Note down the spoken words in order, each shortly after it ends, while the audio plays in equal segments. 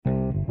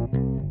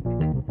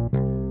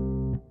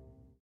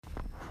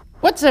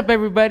What's up,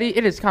 everybody?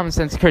 It is Common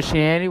Sense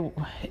Christianity.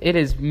 It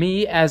is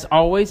me, as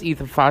always,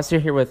 Ethan Foster,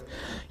 here with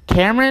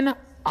Cameron,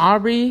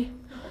 Aubrey,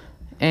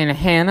 and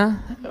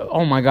Hannah.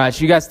 Oh my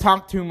gosh, you guys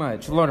talk too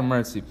much. Lord of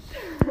mercy.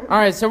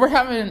 Alright, so we're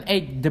having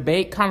a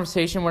debate,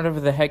 conversation, whatever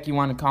the heck you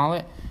want to call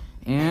it.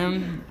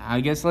 And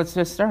I guess let's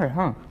just start,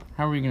 huh?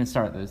 How are we going to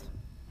start this?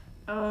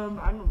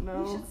 I don't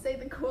know. You should say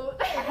the quote.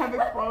 I have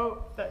a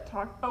quote that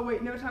talks. Oh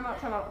wait, no, time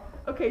out.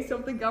 Okay, so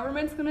if the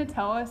government's gonna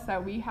tell us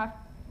that we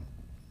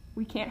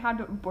can't have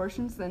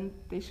abortions, then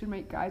they should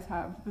make guys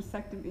have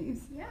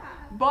vasectomies. Yeah.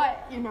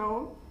 But you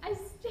know, I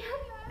stand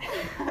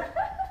that.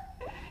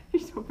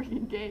 you're so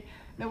freaking gay.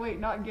 No, wait,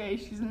 not gay.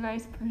 She's a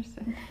nice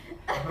person.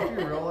 I hope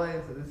you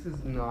realize that this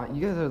is not.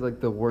 You guys are like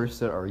the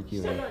worst at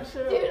arguing. Shut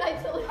up. Dude, I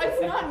totally.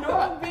 It's not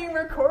normal being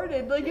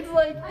recorded. Like it's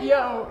like,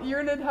 yo,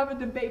 you're gonna have a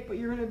debate, but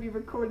you're gonna be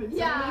recorded. So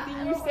Yeah,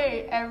 anything you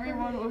say,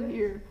 everyone will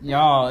hear.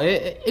 Y'all,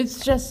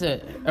 it's just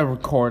a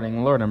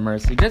recording, Lord of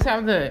mercy. Just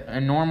have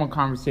a normal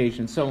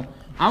conversation. So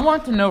I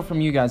want to know from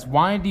you guys,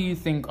 why do you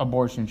think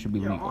abortion should be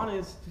You're legal?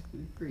 honest.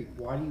 Greek.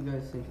 Why do you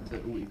guys think it's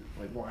illegal?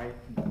 Like, why?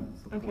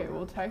 Okay,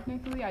 well,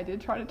 technically, I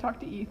did try to talk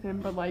to Ethan,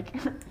 but like,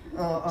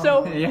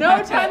 Yeah.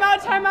 no,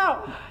 time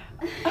out.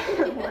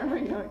 Where am I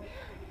going?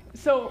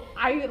 So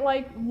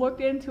I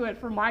looked into it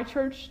for my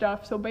church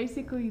stuff. So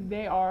basically,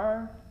 they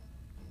are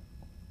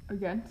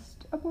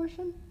against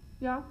abortion.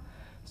 Yeah.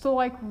 So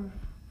and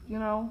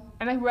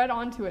I read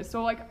onto it.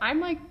 So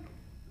I'm like.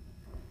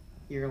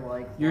 You're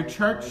like. Your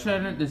church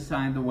shouldn't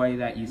decide the way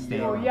that you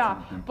stand. Oh on yeah,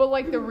 something.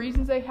 but the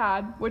reasons they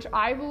had, which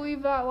I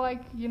believe that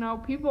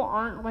people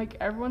aren't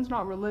everyone's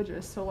not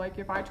religious. So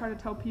if I try to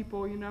tell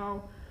people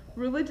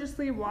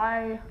religiously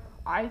why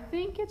I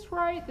think it's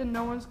right, then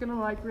no one's gonna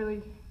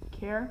really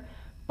care.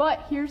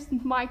 But here's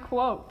my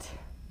quote.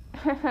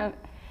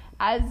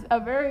 As a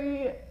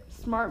very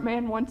smart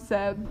man once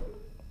said,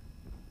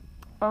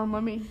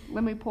 let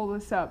me pull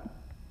this up.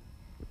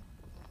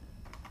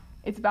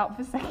 It's about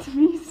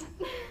vasectomies.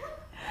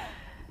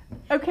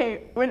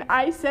 Okay, when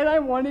I said I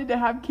wanted to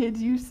have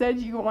kids, you said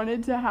you wanted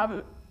me to have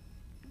a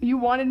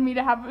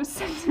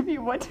vasectomy.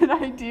 What did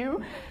I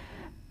do?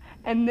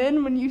 And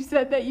then when you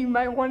said that you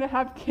might want to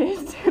have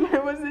kids and I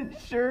wasn't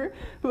sure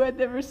who had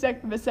the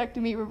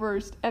vasectomy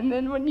reversed. And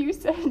then when you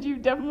said you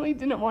definitely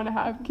didn't want to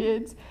have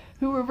kids,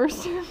 who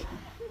reversed it?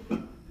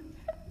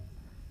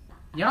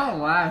 Y'all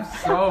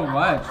laugh so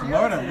much.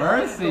 Lord of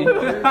mercy.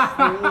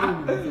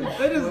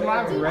 They just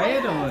laugh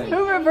randomly.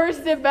 Who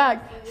reversed it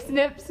back?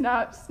 Snip,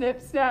 snap,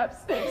 snip, snap,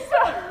 snip,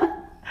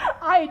 snap.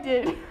 I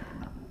did.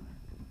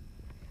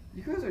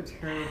 You guys are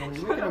terrible.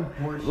 You make an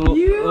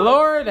abortion.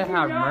 Lord do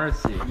have not-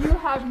 mercy. You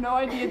have no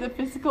idea the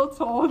physical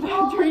toll that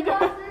Oh my three gosh,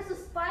 does. there's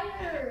a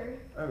spider.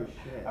 Oh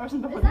shit. I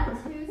wasn't the Is one.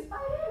 that two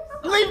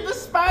spiders? Leave the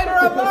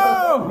spider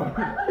alone!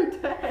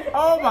 Okay.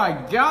 Oh my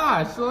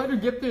gosh, let her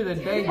get through the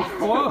dang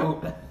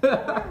quote. Two. No,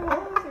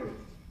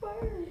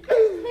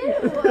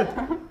 look,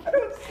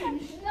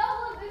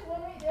 there's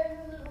one right there,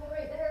 and there's one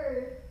right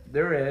there.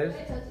 There is.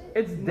 Can I touch it?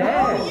 It's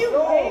dead. You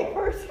gay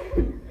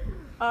person.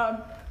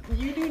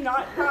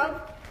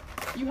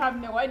 You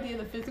have no idea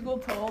the physical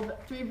toll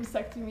that 3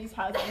 vasectomies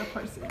has on a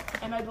person.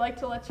 And I'd like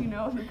to let you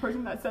know the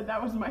person that said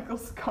that was Michael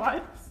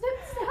Scott. Snip,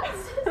 snap,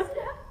 snip,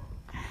 snap.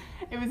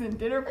 It was in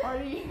Dinner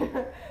Party.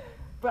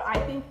 But I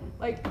think,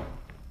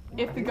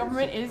 if the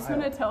government is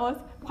going to tell us,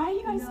 why are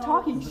you guys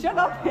talking? Shut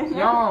up.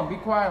 Y'all, be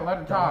quiet, let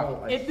her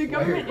talk. If the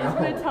government is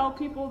going to tell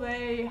people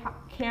they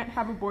can't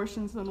have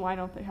abortions, then why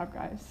don't they have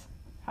guys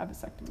have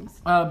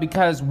vasectomies?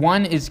 Because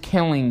one is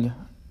killing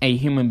a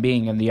human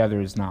being and the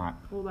other is not.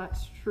 Well,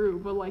 that's true,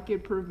 but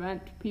it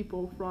prevent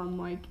people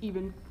from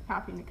even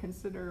having to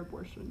consider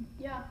abortion.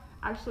 Yeah.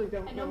 Actually,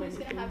 don't And know nobody's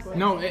anything. gonna have but- sex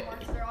No, anymore,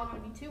 so they're all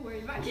gonna be too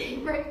worried about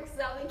getting pregnant, so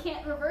now they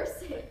can't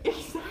reverse it.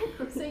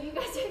 Exactly. So you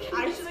guys are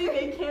gonna Actually,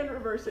 they can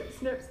reverse it.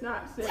 Snip,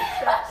 snap, snip,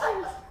 snap.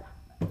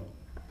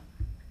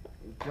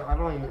 I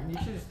don't even. You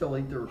should just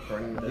delete the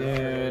recording. of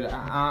this. Dude,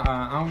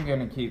 I'm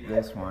gonna keep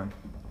this one.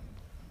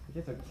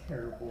 You guys are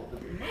terrible.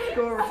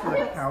 Go over to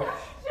the couch.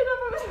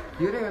 Shut up,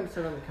 You didn't even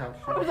sit on the couch.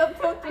 I was up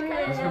till 3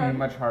 It's gonna be a.m.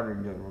 much harder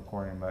to do the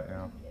recording, but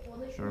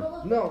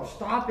Sure. No,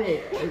 stop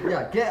it.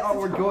 Yeah, get out.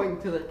 We're going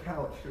to the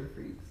couch for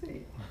freak's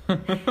sake.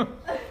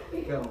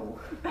 Go.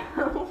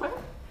 Go.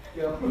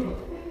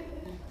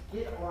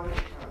 Get on the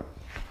couch.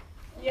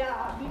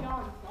 Yeah, be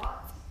gone.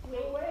 Go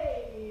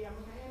away.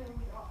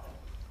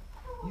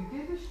 You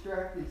get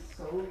distracted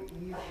so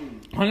easy.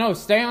 I know,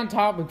 stay on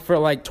topic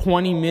for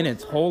 20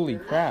 minutes. Holy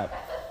crap.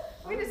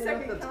 Wait a I don't know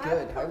second. if that's can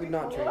I good. I would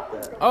not drink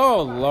that.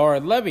 Oh,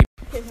 Lord, let me.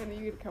 Okay, Hannah,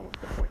 you can come up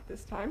with a point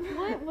this time.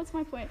 What's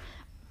my point?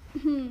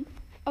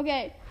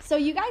 Okay, so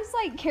you guys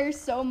care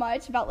so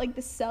much about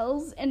the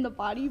cells in the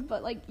body,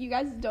 but you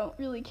guys don't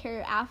really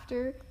care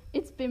after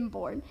it's been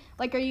born.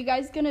 Are you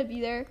guys gonna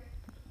be there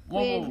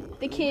when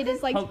the kid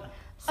is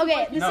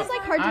okay, this is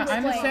hard to I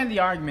explain. understand the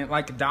argument,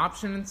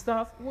 adoption and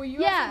stuff. Well, you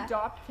Yeah. have to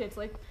adopt kids.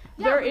 There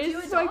would you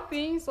is adopt?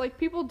 things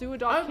people do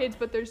adopt kids,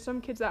 but there's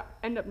some kids that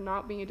end up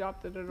not being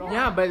adopted at all.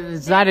 Yeah, but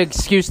is that an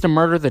excuse to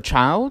murder the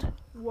child?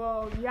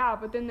 Well, yeah,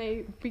 but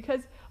then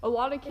because a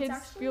lot of kids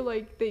actually- feel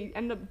like they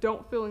end up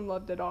don't feeling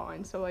loved at all,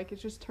 and so like it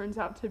just turns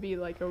out to be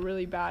like a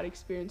really bad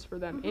experience for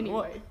them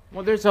anyway.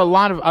 Well, there's a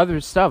lot of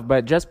other stuff,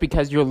 but just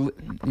because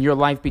your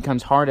life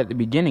becomes hard at the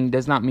beginning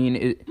does not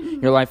mean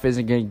your life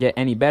isn't going to get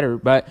any better.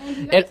 But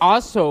it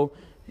also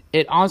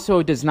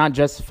does not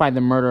justify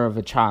the murder of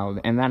a child,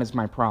 and that is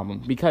my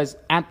problem. Because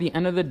at the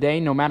end of the day,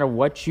 no matter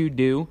what you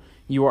do,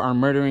 you are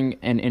murdering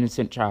an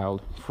innocent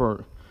child.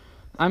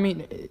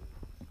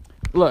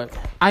 Look,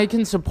 I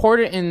can support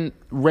it in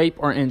rape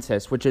or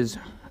incest, which is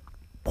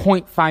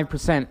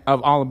 0.5%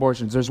 of all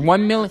abortions. There's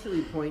 1 million.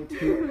 Actually,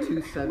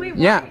 0.227. Wait,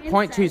 Yeah,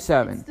 why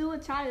 0.27. It's still a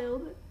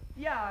child.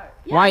 Yeah.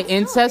 Yeah, Why it's still a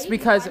incest? baby.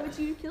 Because- Why would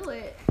you kill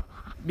it?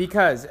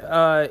 Because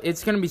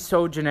it's going to be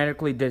so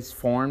genetically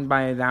disformed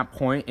by that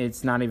point,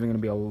 it's not even going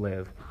to be able to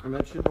live. And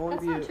that should only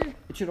That's be. not true.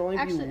 It should only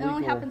Actually, be it legal.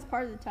 only happens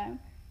part of the time.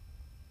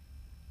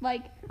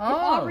 Like, if Oh,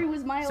 Aubrey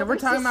was my so older we're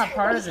talking about sister,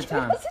 part I of the was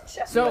time. killed as a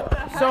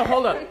child. So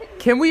hold up.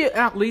 Can we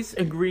at least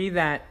agree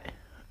that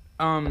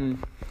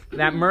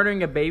that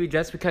murdering a baby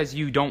just because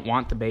you don't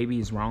want the baby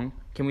is wrong?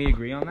 Can we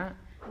agree on that?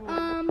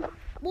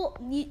 Well,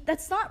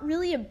 that's not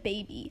really a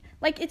baby.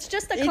 Like, it's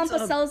just a clump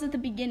of cells at the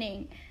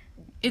beginning.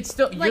 It's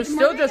still Like, you're still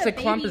murdering just a a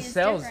clump baby of is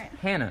cells,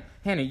 different.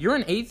 Hannah, you're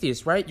an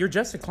atheist, right? You're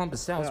just a clump of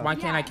cells. Yeah. Why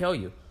can't I Yeah. kill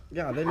you?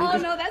 Yeah, then Oh, you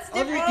just. no, that's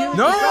Aubrey, different. give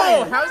No, us a how's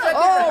sign. that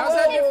different? How's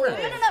that No,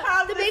 different?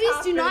 How the did babies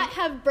this do not happen?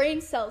 have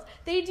brain cells.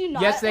 They do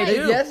not. Yes, they like,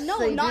 do. Yes, no,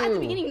 they not at the do.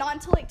 beginning. Not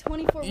until like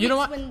 24 You know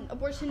weeks what? when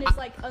abortion is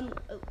like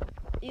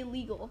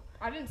illegal.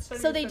 I didn't study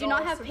So this they at do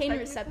not all, have so pain technically-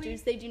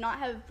 receptors. They do not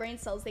have brain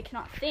cells. They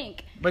cannot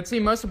think. But see,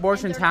 most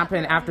abortions they're not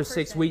happen their own after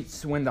 6 person.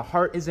 weeks when the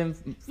heart is in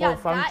full Yeah, that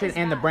function is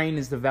and the bad. brain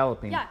is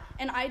developing. Yeah,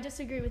 and I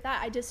disagree with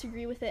that. I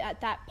disagree with it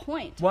at that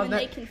point Well, when that-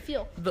 they can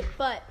feel. the-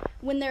 But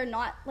when they're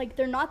not, like,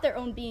 they're not their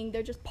own being.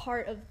 They're just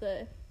part of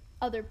the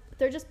other.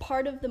 They're just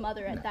part of the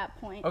mother at that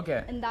point.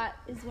 Okay. And that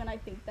is when I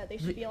think that they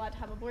should be allowed to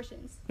have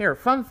abortions. Here,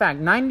 fun fact,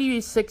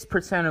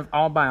 96% of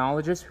all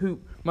biologists, who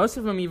most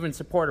of them even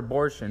support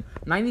abortion,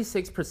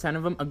 96%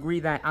 of them agree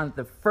that at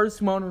the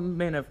first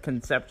moment of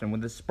conception, when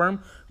the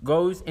sperm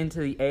goes into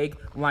the egg,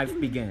 life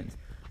begins.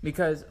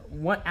 Because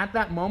at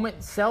that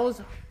moment,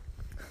 cells...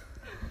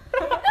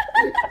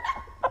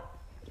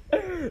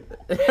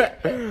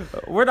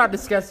 We're not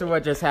discussing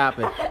what just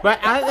happened. But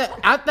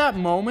at that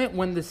moment,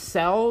 when the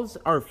cells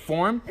are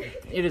formed,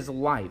 it is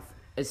life.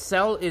 A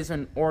cell is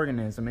an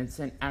organism. It's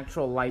an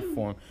actual life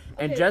form.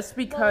 And Okay, just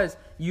because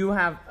you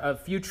have a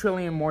few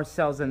trillion more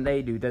cells than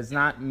they do does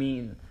not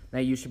mean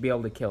that you should be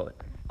able to kill it.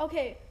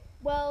 Okay,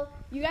 well,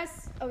 you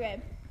guys.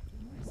 Okay.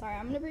 Sorry,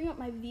 I'm gonna bring up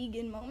my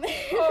vegan moment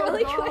Oh,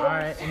 really God. quick. All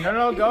right.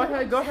 No, go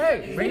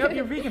ahead. Bring up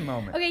your vegan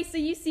moment. Okay, so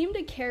you seem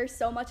to care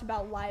so much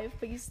about life,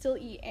 but you still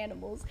eat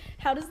animals.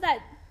 How does that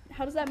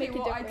make Okay,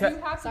 a well, I difference?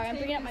 do have Sorry, to I'm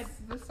take bringing up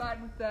my. the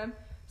side with them.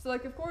 So,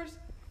 like, of course,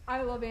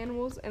 I love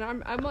animals, and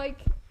I'm like,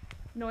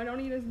 no, I don't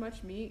eat as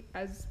much meat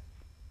as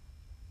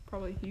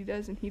probably he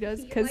does and he does,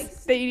 He because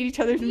likes they eat each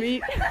other's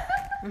meat.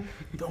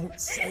 Don't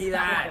say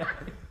that.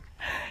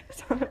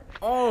 So-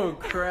 Oh,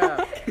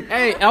 crap.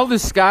 Hey, Elder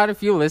Scott,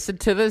 if you listen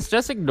to this,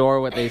 just ignore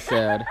what they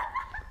said.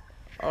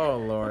 Oh,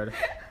 Lord.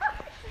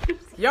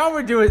 Y'all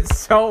were doing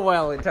so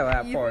well until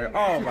that point.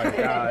 Oh, my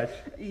gosh.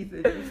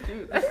 Ethan,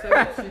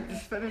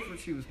 just finish what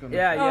she was going to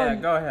Yeah,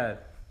 go ahead.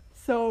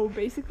 So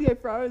basically, I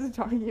forgot what I was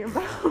talking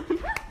about.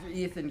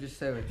 Ethan, just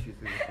say what she was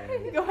going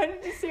to say. Go ahead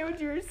and just say what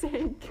you were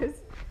saying, because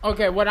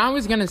Okay, what I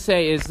was going to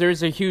say is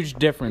there's a huge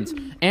difference.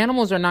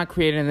 Animals are not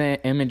created in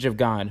the image of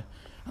God.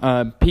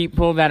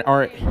 People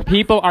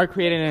are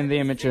created in the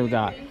image of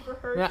God. for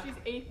her, Yeah. she's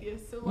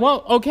atheist. So like,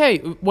 Well,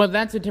 okay,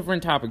 that's a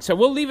different topic. So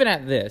we'll leave it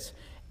at this.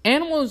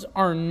 Animals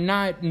are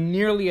not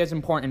nearly as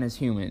important as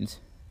humans.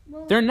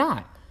 They're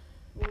not.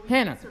 we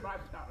Hannah. can't survive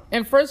without them.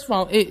 And first of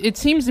all, it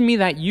seems to me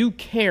that you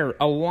care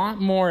a lot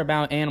more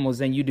about animals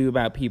than you do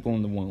about people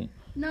in the womb.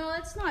 No,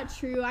 that's not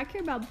true. I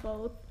care about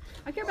both.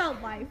 I care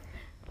about life.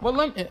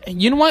 Well,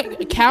 you know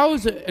what?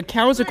 Cows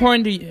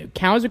according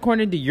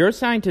to your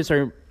scientists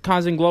are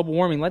causing global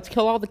warming. Let's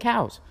kill all the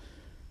cows.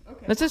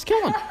 Okay. Let's just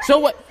kill them. So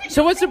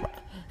what's the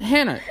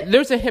Hannah?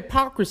 There's a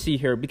hypocrisy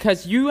here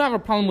because you have a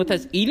problem with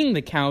us eating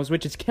the cows,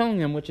 which is killing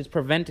them, which is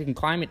preventing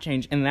climate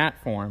change in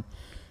that form.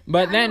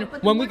 But then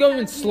but when the we go more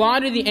and cows you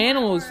slaughter eat, the the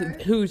animals more-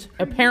 whose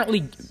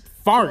apparently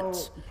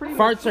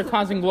farts are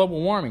causing global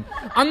warming.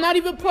 I'm not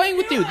even playing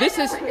with you. This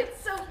is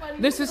It's so funny.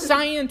 this is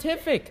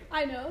scientific.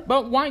 I know.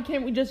 But why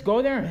can't we just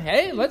go there and,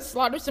 hey, let's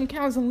slaughter some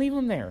cows and leave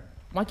them there?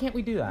 Why can't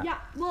we do that? Yeah,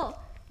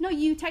 well, no,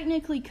 you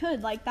technically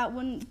could. Like, that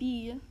wouldn't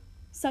be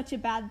such a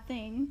bad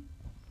thing.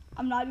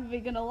 I'm not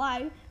even gonna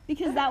lie,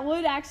 because that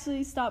would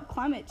actually stop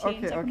climate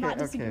change. Okay, I'm not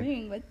okay, okay.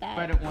 disagreeing with that.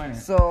 But it wouldn't.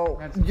 So,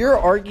 That's- your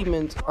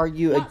arguments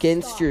argue Not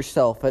against stop,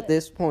 yourself at but-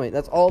 this point.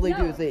 That's all they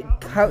do No. is they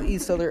count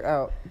each other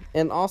out.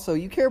 And also,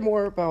 you care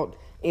more about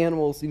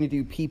animals than you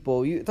do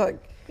people. You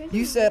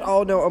said,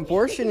 oh no,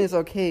 abortion is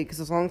okay because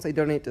as long as they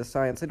donate to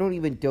science. They don't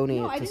even donate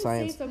No, I it to didn't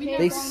science. say it's okay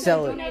They as long as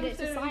sell they it. donate it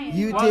to science.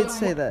 You Well, did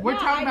say that. We're Yeah,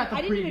 talking about the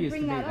I didn't even previous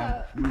bring debate. that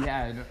up.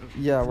 Yeah.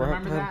 Yeah, we're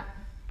Remember having- that?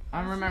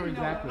 I remember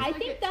exactly. I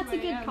think that's a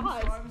good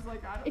cause. So I was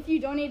like, I don't. If you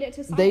donate it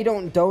to science. They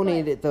don't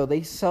donate it though.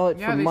 They sell it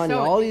for they money.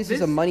 sell it. All these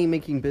is a This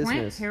money-making Planned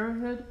business.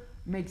 Parenthood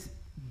makes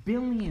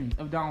billions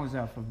of dollars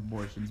off of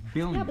abortions.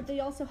 Billions. Yeah, but they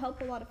also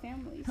help a lot of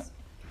families.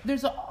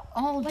 There's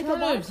all Like a lot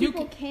of alternatives.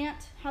 people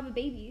can't have a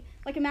baby.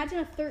 Like imagine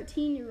a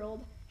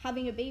 13-year-old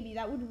having a baby.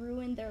 That would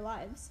ruin their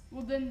lives.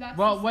 Well, then that's.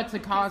 Well, a what's the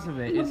special cause case. of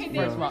it? Is, Okay, then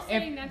first of we're all,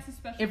 saying that's a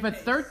special if a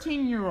case.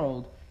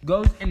 13-year-old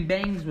goes and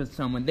bangs with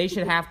someone, they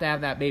should have to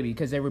have that baby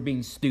because they were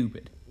being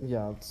stupid.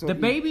 Yeah. So The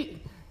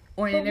baby,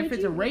 or But and if would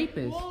it's you- a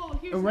rapist, Well,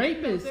 here's a the thing, though,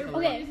 rapist. their Okay.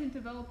 brain isn't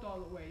developed all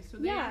the way, so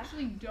they Yeah.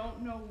 actually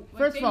don't know. Like,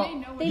 First they of all, may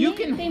know They you make-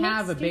 can they make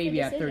have a stupid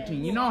baby at decisions.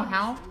 13. You know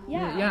how?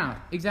 Yeah. Yeah,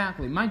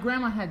 exactly. My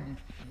grandma had,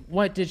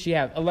 what did she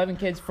have? 11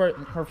 kids.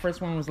 Her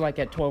first one was like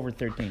at 12 or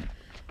 13.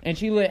 And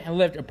she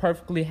lived a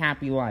perfectly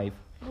happy life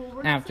Well,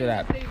 we're not after saying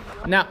that. they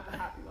won't Now, live a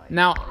happy life.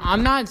 Now,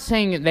 I'm not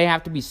saying they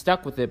have to be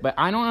stuck with it, but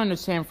I don't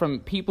understand from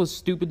people's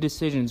stupid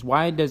decisions,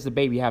 why does the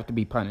baby have to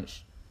be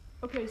punished?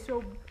 Okay,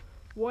 so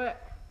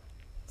what?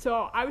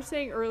 So I was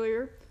saying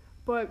earlier,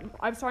 but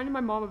I was talking to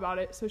my mom about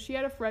it. So she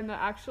had a friend that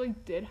actually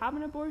did have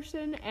an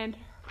abortion, and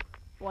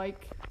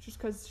like just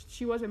because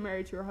she wasn't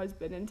married to her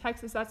husband in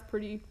Texas, that's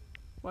pretty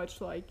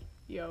much like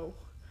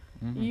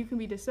you can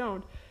be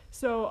disowned.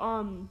 So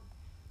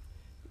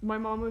my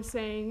mom was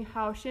saying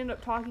how she ended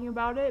up talking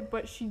about it,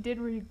 but she did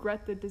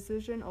regret the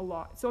decision a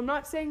lot. So I'm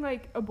not saying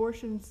like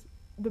abortion's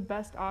the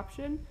best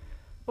option,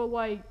 but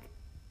like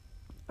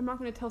I'm not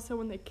going to tell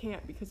someone they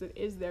can't because it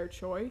is their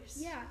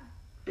choice. Yeah.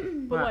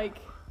 But Wow. like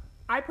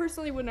I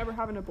personally would never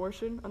have an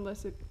abortion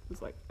unless it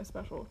was like a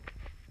special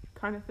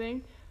kind of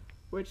thing,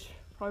 which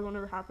probably will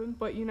never happen,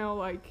 but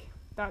like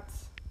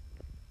that's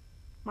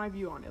my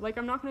view on it. Like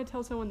I'm not going to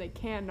tell someone they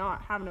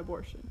cannot have an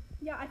abortion.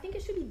 Yeah, I think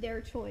it should be their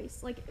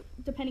choice, like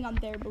depending on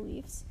their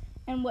beliefs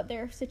and what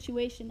their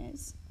situation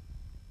is.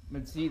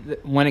 But see,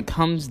 when it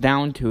comes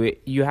down to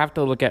it, you have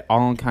to look at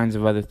all kinds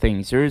of other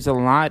things. There's a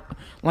lot,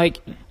 like,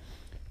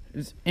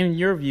 in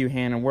your view,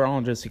 Hannah, we're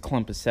all just a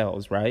clump of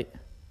cells, right?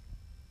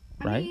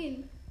 I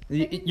mean,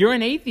 You're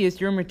an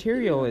atheist. You're a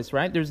materialist,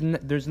 right? There's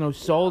no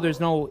soul. There's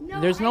no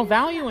I-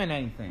 value in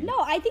anything. no,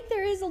 I think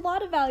there is a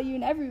lot of value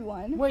in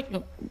everyone. Wait,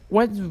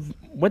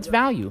 what's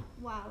value?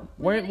 Wow.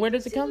 Where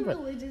does it come from?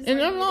 Religious And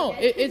no,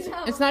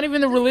 it's not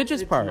even the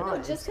religious part. No,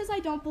 just because I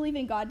don't believe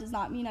in God does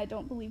not mean I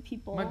don't believe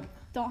people My-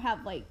 don't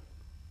have like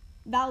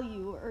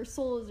value or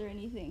souls or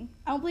anything.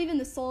 I don't believe in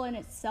the soul in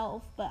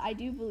itself, but I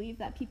do believe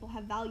that people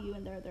have value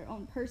and they're their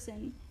own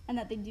person and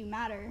that they do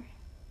matter.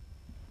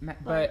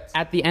 But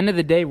at the end of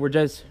the day, we're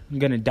just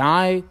gonna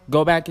die,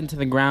 go back into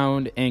the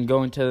ground, and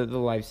go into the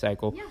life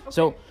cycle. Yeah,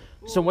 So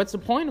what's the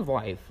point of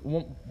life?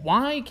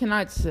 Why can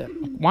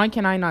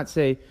I not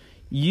say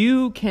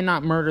you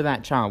cannot murder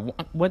that child?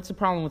 What's the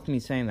problem with me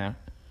saying that?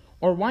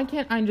 Or why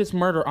can't I just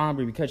murder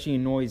Aubrey because she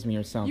annoys me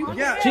or something?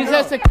 She's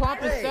just a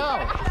clump of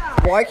cells.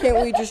 Why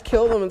can't we just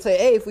kill them and say,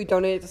 hey, if we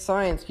donate it to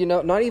science,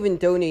 not even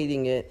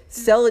donating it,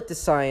 sell it to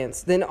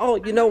science, then,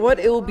 you know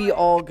what, it will be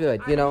all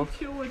good,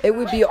 It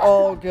would be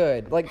all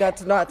good. Like,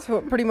 that's not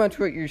pretty much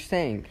what you're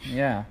saying.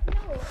 Yeah.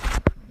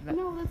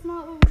 No, that's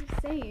not what we're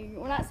saying.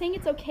 We're not saying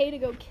it's okay to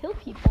go kill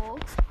people.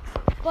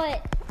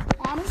 But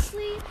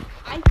honestly,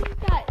 I think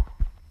that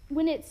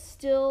when it's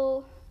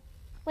still,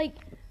 like,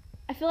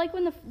 I feel like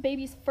when the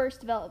babies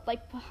first develop,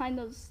 like behind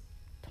those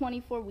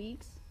 24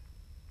 weeks,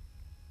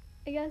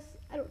 I guess,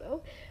 I don't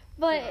know.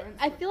 But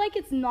I feel like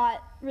it's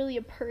not really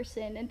a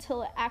person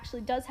until it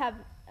actually does have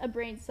a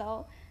brain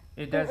cell.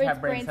 It does Or have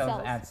it's brain brain cells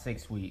cells. at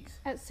 6 weeks.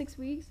 At 6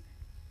 weeks?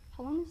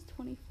 How long is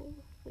 24?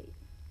 Wait.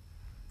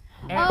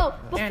 And-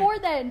 Before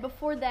then,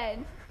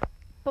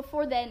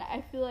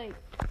 I feel like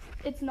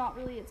it's not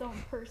really its own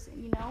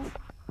person,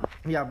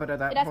 Yeah, but at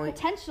that It has point...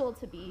 potential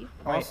to be.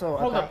 Also,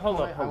 hold at up, that hold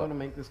up, point, hold I up. want to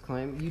make this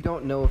claim. You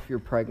don't know if you're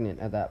pregnant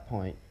at that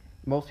point.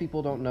 Most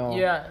people don't know.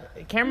 Yeah,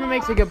 Cameron No,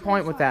 makes a good actually, point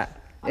it's with not. that.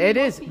 I mean, It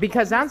most is, people-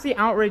 because that's the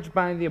outrage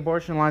by the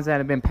abortion laws that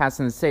have been passed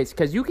in the States.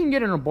 Because you can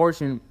get an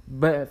abortion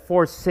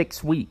for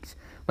 6 weeks.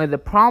 But the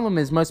problem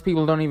is most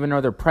people don't even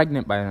know they're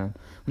pregnant by then,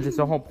 which is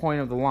the whole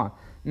point of the law.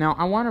 Now,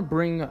 I want to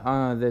bring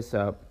this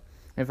up,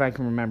 if I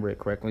can remember it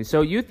correctly.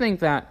 So you think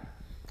that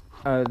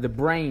the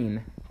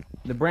brain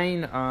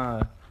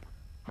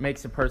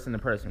makes a person the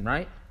person,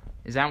 right?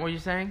 Is that what you're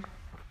saying?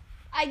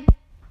 I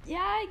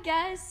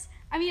guess.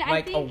 I mean, Like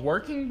I think... a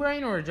working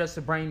brain or just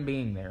a brain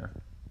being there?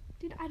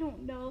 Dude, I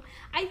don't know.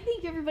 I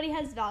think everybody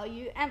has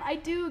value, and I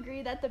do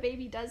agree that the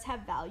baby does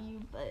have value,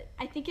 but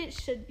I think it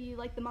should be,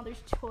 like, the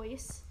mother's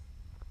choice.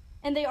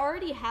 And they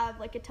already have,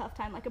 like, a tough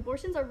time. Like,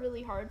 abortions are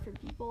really hard for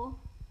people.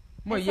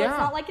 Well, And so yeah. it's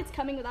not like it's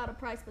coming without a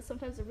price, but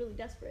sometimes they're really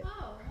desperate.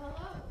 Oh, hello.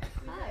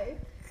 Hi.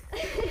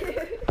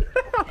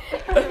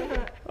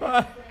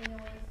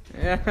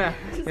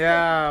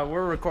 Yeah,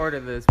 we're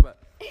recording this, but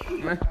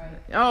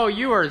oh,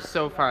 you are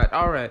so fine.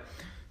 All right,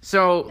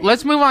 so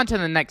let's move on to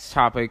the next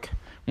topic,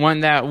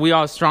 one that we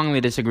all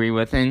strongly disagree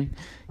with, and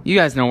you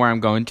guys know where I'm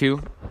going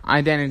to: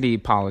 identity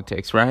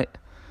politics, right?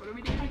 What are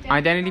we doing?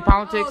 Identity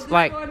politics, this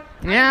like, one.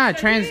 yeah,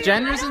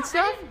 transgenders and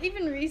stuff. I didn't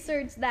even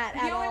research that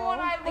at The only all. one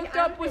I Like, looked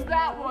up was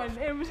that one.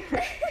 It was.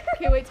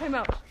 Okay, wait, time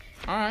out.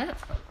 All right.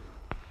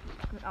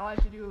 I'll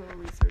have to do a little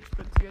research,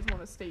 but do you guys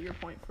want to state your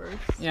point first?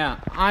 Yeah,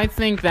 I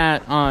think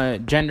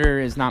that gender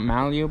is not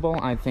malleable.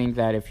 I think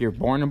that if you're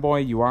born a boy,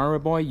 you are a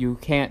boy. You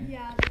can't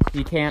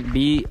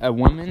be a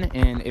woman,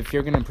 and if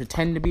you're gonna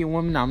pretend to be a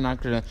woman, I'm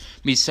not gonna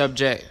be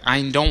subject.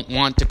 I don't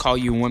want to call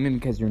you a woman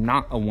because you're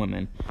not a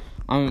woman.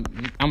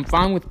 I'm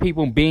fine with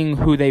people being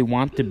who they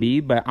want to be,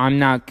 but I'm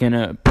not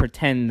gonna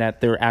pretend that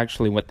they're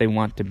actually what they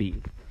want to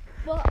be.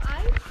 Well,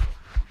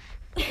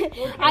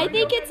 I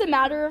think it's a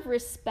matter of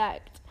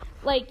respect.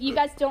 Like, you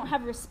guys don't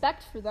have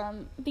respect for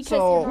them because So,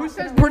 you're not Who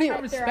says gonna we don't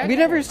have respect respect? We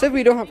never said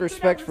we don't have We could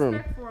respect for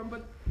them.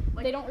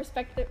 but They don't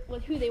respect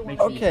who they want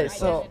to be. Okay, their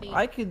so identity.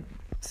 I could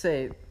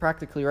say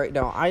practically right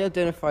now, I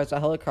identify as a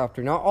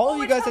helicopter. Now, all of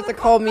you guys have to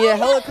call me a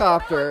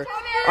helicopter.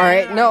 All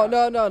right,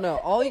 no.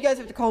 All you guys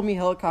have to call me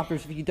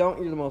helicopters. If you don't,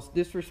 you're the most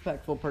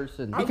disrespectful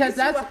person. Because get you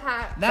that's a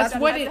hat. that's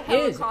That what has it a is.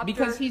 helicopter.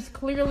 Because he's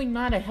clearly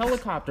not a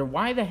helicopter.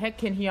 Why the heck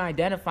can he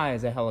identify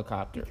as a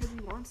helicopter? Because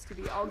he wants to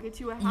be. I'll get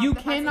you a hat. You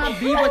that has cannot a-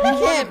 be what you You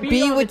want to can't be.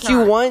 be all the what you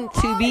time. want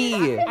to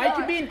be. I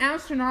could be an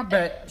astronaut,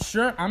 but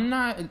sure, I'm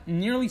not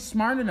nearly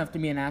smart enough to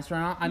be an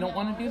astronaut. I don't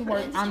want to do the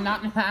work. I'm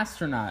not an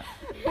astronaut.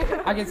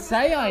 I can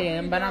say I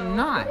am, but I'm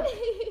not.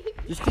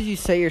 Just because you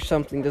say you're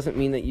something doesn't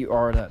mean that you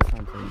are that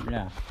something.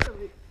 Yeah.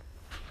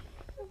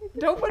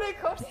 Don't put it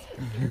close.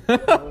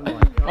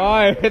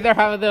 Oh, they're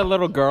having their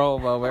little girl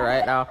moment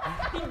right now.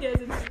 He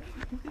doesn't.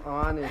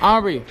 Honest.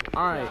 Aubrey,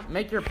 all right,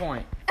 make your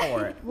point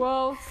for it.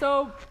 Well,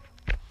 so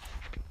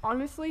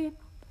honestly,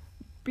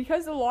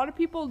 because a lot of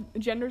people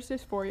gender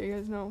dysphoria, you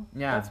guys know.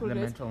 Yeah, that's what the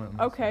it is. mental illness.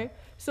 Okay,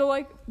 so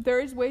like there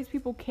is ways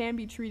people can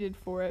be treated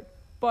for it,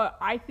 but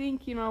I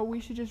think we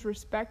should just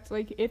respect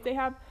like if they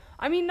have.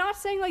 I mean, not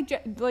saying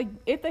like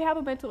if they have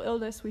a mental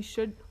illness, we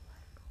should.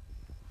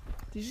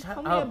 Did you just Shut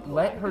call me up. a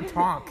Let her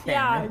talk,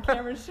 Yeah, Cameron.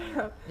 Cameron, shut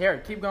up. Here,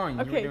 keep going.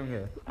 You Okay. were doing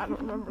good. I don't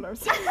remember what I was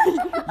saying.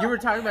 You were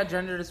talking about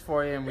gender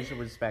dysphoria and we should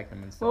respect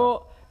them and stuff.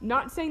 Well,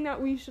 not saying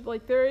that we should,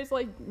 like, there is,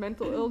 like,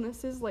 mental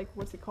illnesses, like,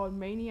 what's it called,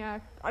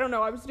 maniac? I don't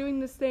know, I was doing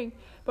this thing,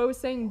 but I was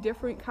saying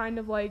different kind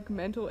of, like,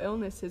 mental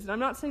illnesses, and I'm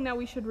not saying that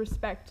we should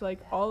respect, like,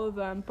 all of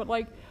them, but,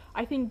 like,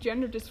 I think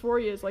gender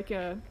dysphoria is, like,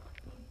 a...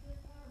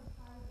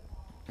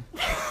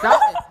 Stop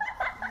it.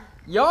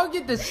 Y'all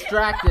get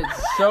distracted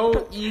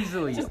so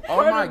easily. Oh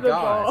part my of the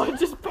god. ball,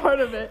 just part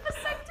of it.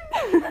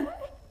 What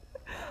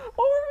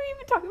were we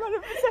even talking about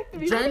a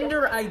vasectomy?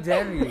 Gender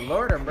identity.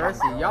 Lord of mercy.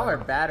 Y'all are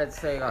bad at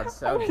staying on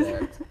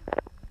subject.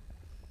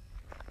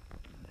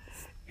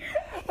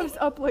 I was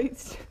up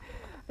late.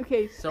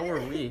 Okay, So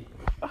were we.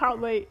 how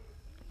late?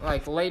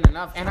 Like, late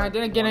enough. And I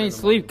didn't get any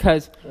sleep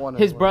because One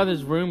in his the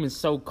brother's room is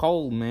so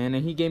cold, man.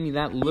 And he gave me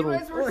that little... You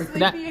guys were sleeping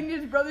that- in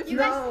your brother's You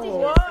room? guys, did you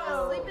Whoa.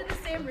 guys sleep in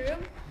the same room?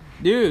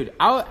 Dude,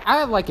 I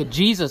have like a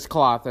Jesus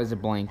cloth as a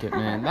blanket,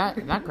 man.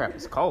 That crap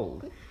is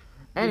cold.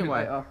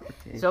 Anyway,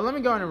 so let me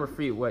go in and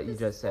refute what you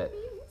just said.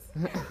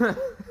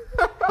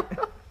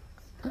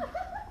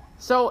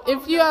 So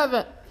if you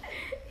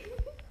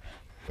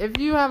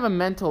have a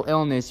mental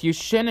illness, you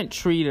shouldn't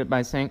treat it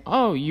by saying,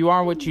 "Oh, you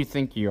are what you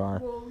think you are."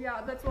 Well,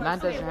 yeah, that's what That I'm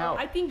saying. doesn't help.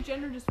 I think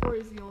gender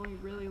dysphoria is the only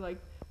really, like,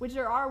 which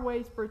there are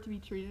ways for it to be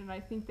treated, and I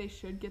think they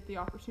should get the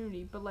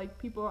opportunity. But, like,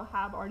 people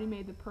have already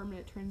made the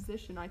permanent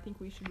transition. I think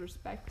we should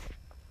respect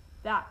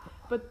that.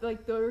 But,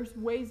 like, there's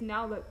ways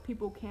now that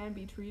people can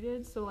be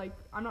treated. So, like,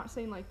 I'm not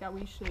saying, like, that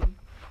we should,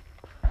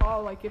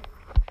 like, if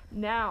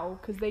now,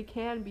 because they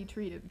can be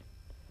treated.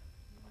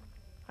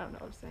 I don't know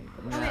what I'm saying.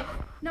 But, like, Okay,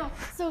 no.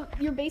 So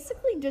you're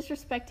basically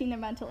disrespecting their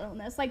mental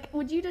illness. Like,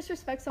 would you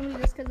disrespect somebody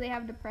just because they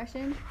have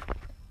depression?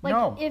 Like,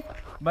 No.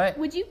 But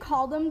would you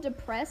call them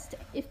depressed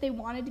if they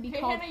wanted to be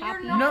called Hannah,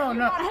 happy? you're not-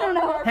 No, no. I don't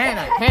know.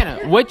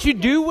 Hannah, what you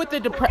do with the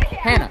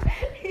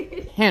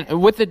Hannah,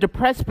 with the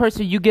depressed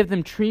person, you give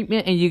them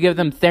treatment and you give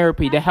them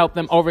therapy to help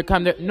them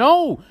overcome their.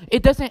 No,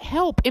 it doesn't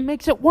help. It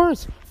makes it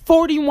worse.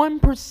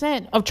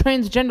 41% of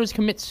transgenders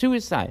commit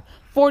suicide.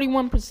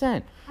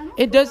 41%.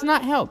 It does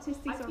not help. I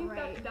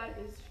think that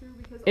is true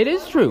because It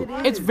is true.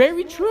 It's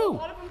very a true.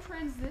 lot of them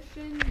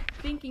transition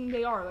thinking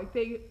they are like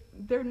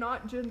they're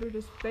not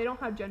they don't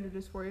have gender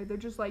dysphoria. They're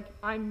just like,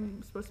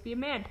 I'm supposed to be a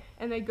man,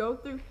 and they go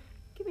through.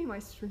 Give me my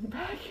string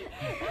back.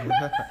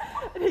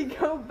 They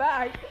go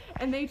back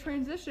and they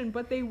transition,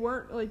 but they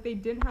weren't like they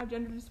didn't have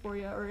gender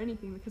dysphoria or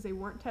anything because they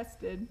weren't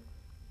tested.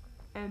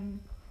 And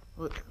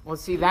Well,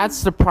 see,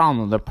 that's the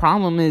problem. The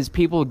problem is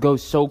people go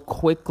so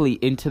quickly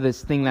into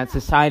this thing that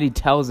society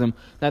tells them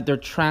that they're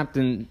trapped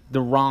in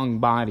the wrong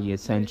body,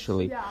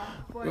 essentially. yeah,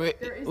 but Wh-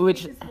 there is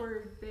which- cases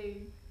where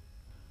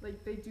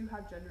they do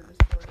have gender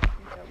dysphoria. I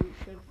think that we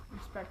should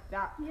respect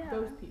that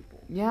those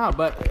people. Yeah,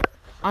 but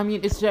I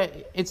mean,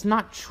 it's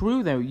not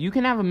true though. You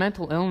can have a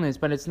mental illness,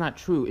 but it's not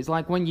true. It's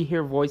like when you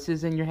hear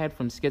voices in your head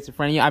from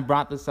schizophrenia. I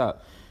brought this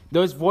up.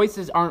 Those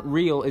voices aren't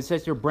real. It's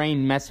just your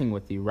brain messing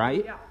with you,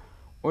 right? Yeah.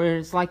 Or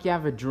it's like you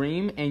have a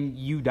dream and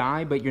you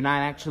die, but you're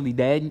not actually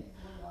dead.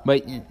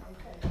 But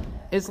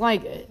it's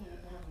like,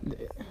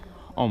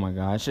 Oh my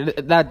gosh,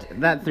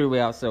 that threw me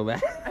out so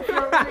bad.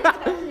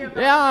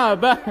 Yeah,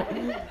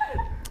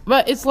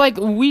 but it's like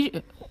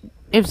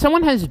if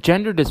someone has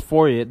gender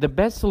dysphoria, the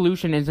best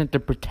solution isn't to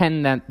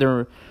pretend that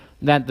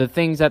the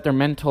things that their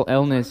mental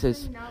illness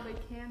is. Now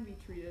they can be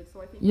treated,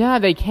 so I think. Yeah,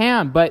 they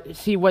can, but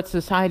see what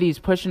society is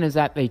pushing is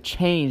that they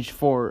change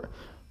for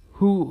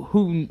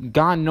who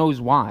God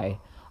knows why.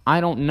 I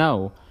don't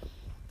know.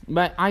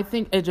 But I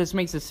think it just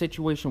makes the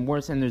situation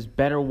worse, and there's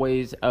better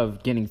ways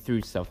of getting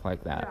through stuff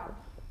like that.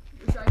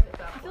 Yeah. Which I get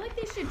that. I feel like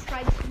they should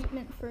try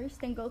treatment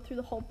first and go through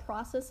the whole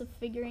process of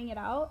figuring it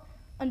out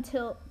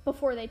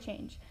before they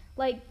change.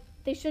 Like,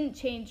 they shouldn't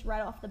change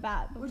right off the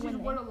bat. Which is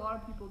what a lot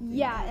of people do.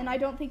 Yeah, and I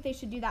don't think they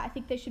should do that. I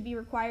think they should be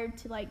required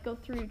to, like, go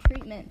through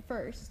treatment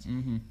first.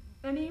 Mm-hmm.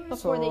 And even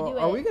Before they do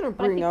are it, we going to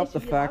but I bring think up they the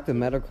should be fact allowed of to.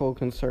 medical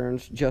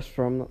concerns just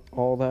from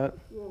all that?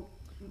 Well,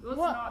 let's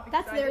Well, not,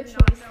 because that's I their did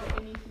not choice. know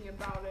anything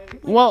about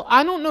it. Well,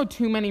 I don't know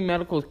too many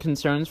medical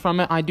concerns from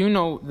it. I do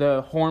know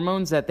the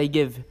hormones that they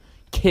give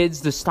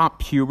kids to stop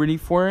puberty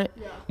for it,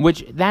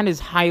 which that is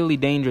highly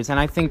dangerous, and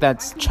I think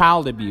that's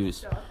child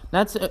abuse.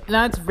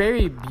 That's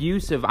very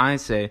abusive, I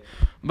say,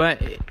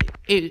 but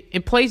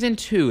it plays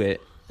into it.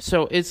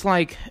 So it's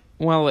like,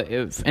 well,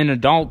 if an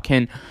adult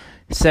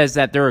says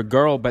that they're a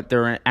girl but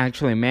they're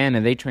actually a man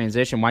and they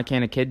transition, why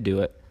can't a kid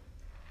do it?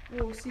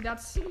 Well, see,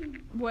 that's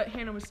what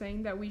Hannah was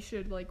saying, that we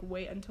should, like,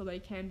 wait until they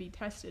can be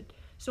tested.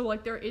 So,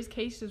 like, there is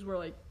cases where,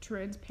 like,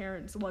 trans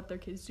parents let their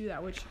kids do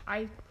that, which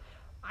I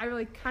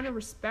like, kind of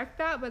respect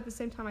that, but at the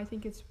same time, I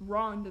think it's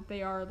wrong that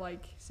they are,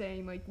 like,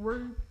 saying, like,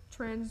 we're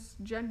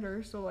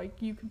transgender, so,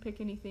 like, you can pick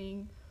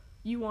anything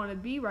you want to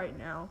be right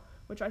now,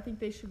 which I think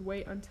they should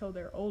wait until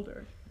they're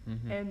older.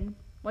 Mm-hmm. And,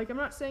 like, I'm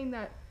not saying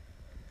that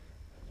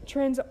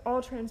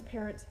all trans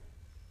parents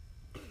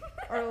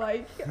are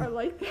like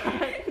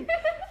that,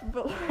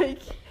 but,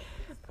 like,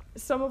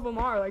 some of them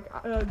are. Like,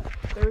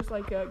 there was,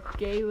 like, a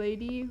gay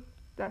lady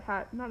that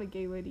had, not a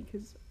gay lady,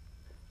 because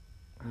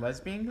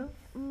Lesbian girl?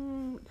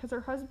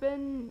 her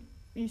husband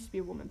used to be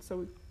a woman,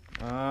 so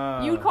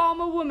Uh, you'd call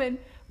him a woman,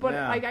 but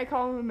yeah. like I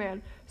call him a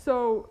man.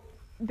 So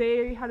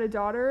they had a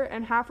daughter,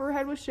 and half her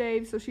head was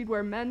shaved, so she'd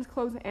wear men's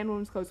clothes and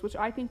women's clothes, which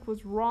I think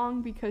was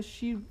wrong because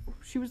she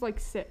was like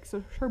 6,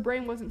 so her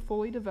brain wasn't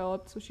fully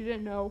developed, so she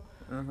didn't know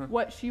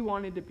what she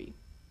wanted to be.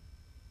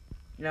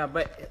 Yeah,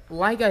 but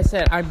like I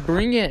said, I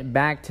bring it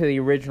back to the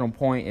original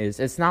point is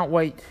it's not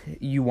what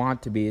you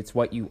want to be, it's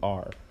what you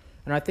are.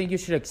 And I think you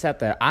should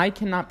accept that. I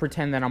cannot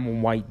pretend that I'm a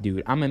white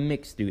dude. I'm a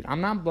mixed dude.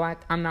 I'm not black,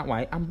 I'm not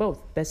white, I'm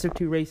both. Best of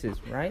two races,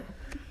 right?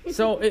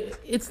 So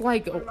it's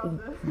like,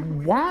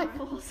 why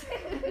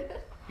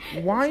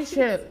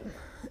should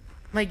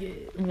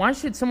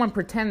someone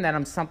pretend that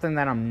I'm something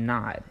that I'm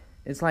not?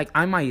 It's like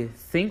I might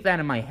think that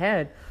in my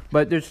head,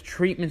 but there's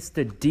treatments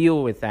to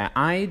deal with that.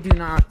 I do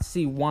not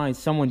see why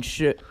someone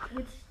should.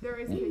 Which there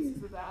is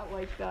cases of that,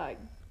 like that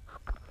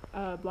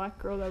black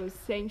girl that was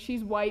saying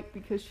she's white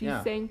because she's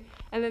saying,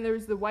 and then there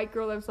was the white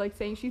girl that was like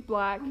saying she's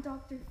black.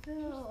 Dr.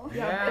 Phil.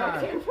 Yeah,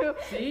 Dr. Phil.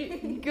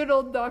 See? Good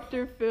old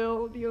Dr.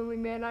 Phil, the only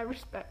man I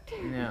respect.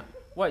 Yeah.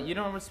 What, you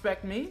don't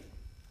respect me?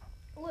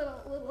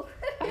 Little.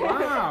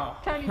 Wow.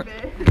 Tiny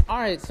bit. All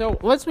right, so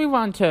let's move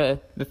on to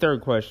the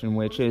third question,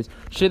 which is,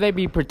 should they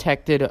be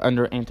protected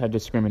under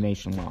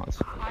anti-discrimination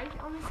laws? I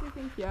honestly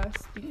think yes,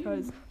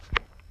 because,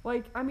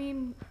 like, I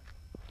mean,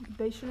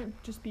 they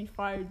shouldn't just be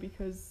fired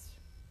because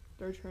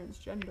they're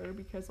transgender,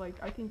 because, like,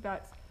 I think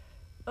that's,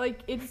 like,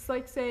 it's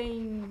like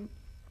saying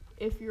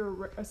if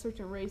you're a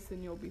certain race,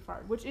 then you'll be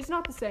fired, which is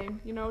not the same,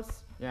 you know?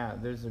 It's, Yeah,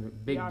 there's a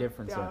big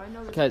difference there. I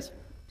know Because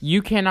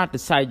you cannot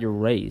decide your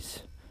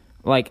race.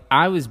 Like,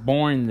 I was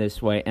born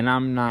this way, and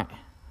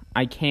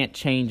I can't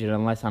change it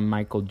unless I'm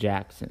Michael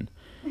Jackson.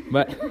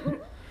 But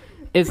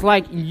it's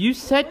like,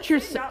 it's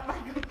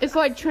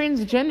like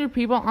transgender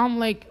people, I'm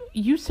like,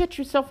 you set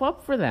yourself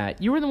up for that.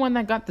 You were the one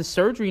that got the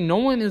surgery. No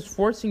one is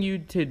forcing you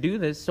to do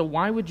this, so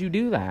why would you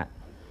do that?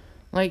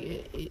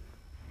 Like,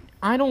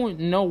 I don't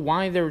know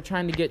why they were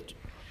trying to get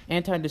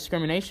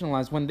anti-discrimination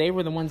laws when they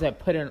were the ones that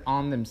put it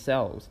on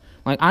themselves.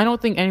 Like, I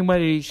don't think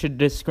anybody should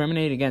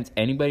discriminate against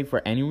anybody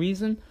for any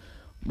reason.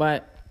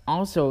 But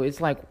also, it's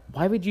like,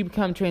 why would you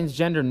become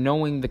transgender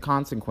knowing the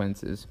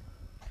consequences?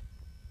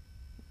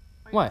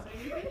 What?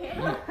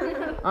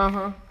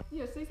 Uh-huh.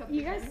 Yeah, say something.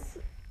 You guys,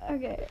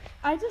 okay.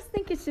 I just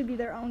think it should be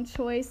their own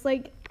choice.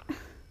 Like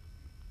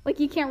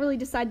you can't really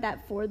decide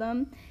that for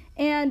them.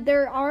 And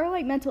there are,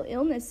 like, mental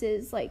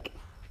illnesses. Like,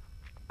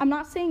 I'm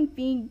not saying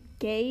being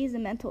gay is a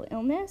mental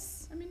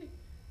illness. I mean,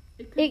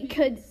 it It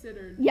could-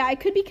 considered. Yeah, it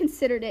could be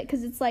considered it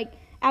because it's, like,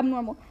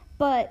 abnormal.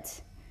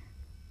 But,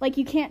 like,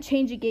 you can't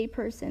change a gay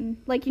person.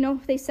 Like, you know,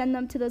 if they send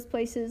them to those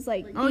places,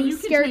 like Oh, being you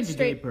can scared change a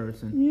straight. gay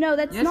person. No,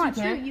 that's Yes, not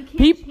you true. can. You can't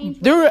Peop- change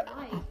what there- you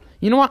like.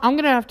 You know what? I'm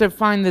going to have to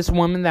find this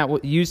woman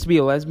that used to be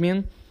a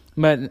lesbian,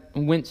 but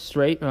went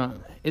straight.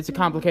 It's a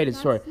complicated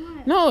story.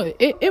 not. No,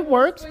 it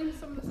works. Explain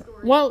some of the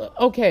stories. Well,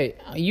 okay,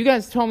 you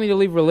guys told me to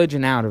leave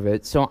religion out of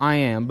it, so I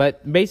am.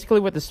 But basically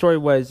what the story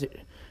was,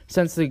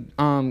 since the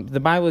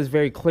Bible is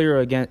very clear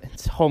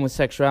against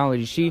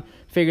homosexuality, she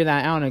figured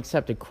that out and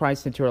accepted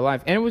Christ into her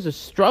life. And it was a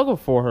struggle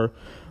for her,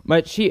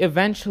 but she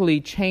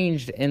eventually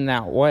changed in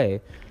that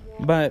way.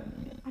 But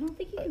I don't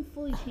think you can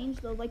fully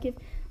change though.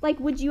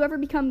 Would you ever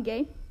become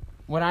gay?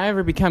 would I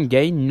ever become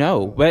gay?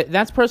 No, but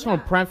that's personal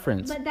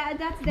preference. But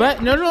that's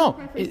But no. personal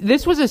preference.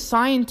 This was a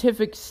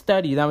scientific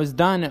study that was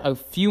done a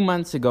few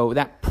months ago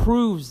that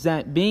proves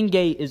that being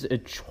gay is a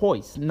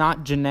choice,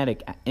 not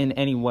genetic in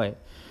any way.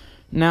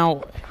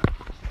 Now,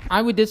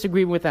 I would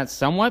disagree with that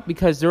somewhat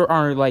because there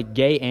are like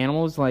gay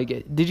animals. Like,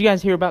 did you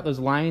guys hear about those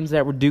lions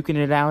that were duking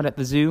it out at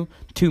the zoo?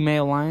 2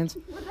 male lions.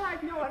 What the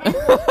heck? No, I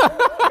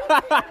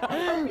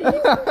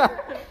don't.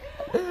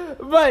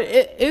 But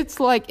it's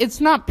like it's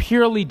not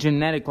purely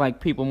genetic like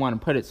people want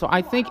to put it. So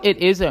I think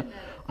it's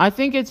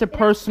a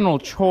personal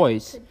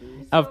choice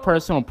of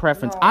personal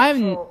preference.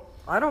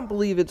 I don't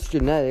believe it's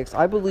genetics.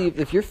 I believe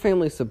if your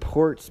family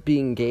supports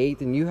being gay,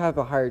 then you have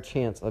a higher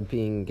chance of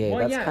being gay. Well,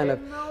 That's yeah, kind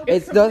of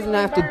it doesn't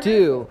have to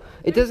do.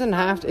 It doesn't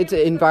have to. It's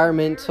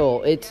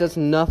environmental. It has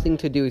nothing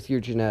to do with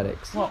your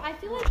genetics. Well, I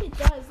feel like it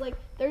does. Like,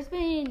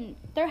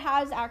 there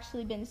has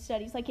actually been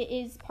studies. Like, it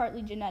is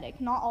partly genetic,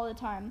 not all the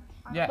time.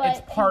 Yeah, but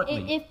it's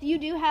partly. If you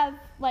do have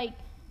like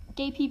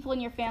gay people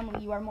in your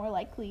family, you are more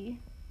likely.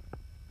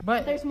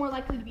 But There's more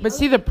likely to be. But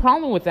see, the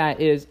problem with that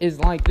is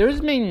like there's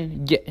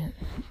been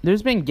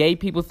gay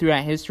people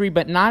throughout history,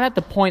 but not at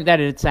the point that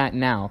it's at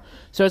now.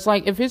 So it's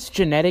like if it's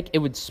genetic, it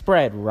would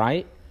spread,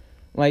 right?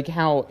 Like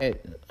how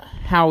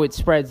it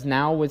spreads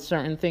now with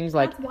certain things.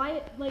 Like, That's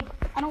why.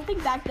 I don't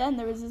think back then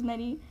there was as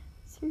many.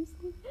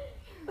 Seriously.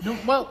 no,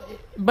 well,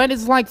 but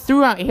it's like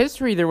throughout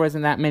history there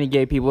wasn't that many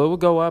gay people. It would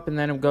go up and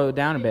then it would go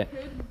down a bit.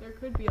 There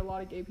could be a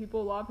lot of gay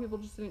people. A lot of people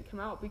just didn't come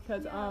out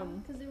because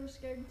Because they were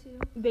scared too.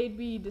 they'd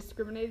be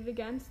discriminated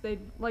against.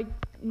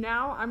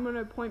 Now I'm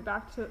gonna point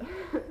back to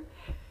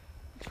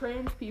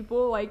trans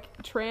people,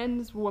 like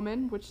trans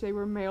women, which they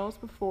were males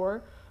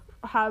before,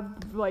 have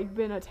like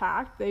been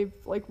attacked. They've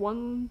like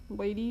one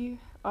lady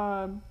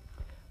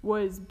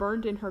was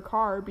burned in her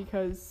car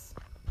because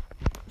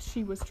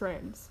she was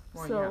trans.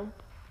 Well, so yeah.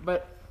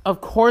 But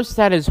of course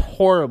that is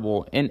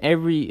horrible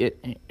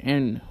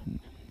and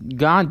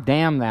God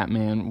damn that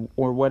man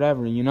or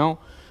whatever, you know?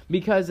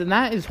 Because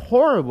that is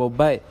horrible,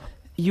 but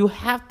you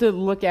have to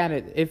look at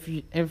it.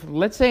 If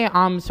let's say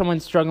I'm someone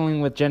struggling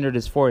with gender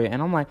dysphoria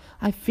and I'm like,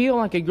 I feel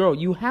like a girl,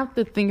 you have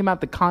to think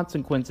about the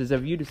consequences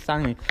of you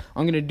deciding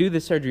I'm going to do the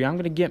surgery. I'm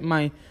going to get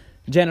my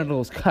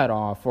genitals cut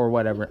off or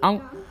whatever.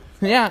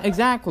 Yeah,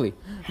 exactly.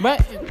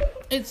 But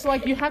it's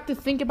like you have to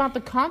think about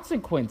the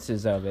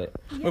consequences of it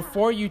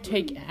before you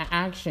take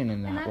action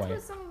in And that that's way.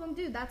 what some of them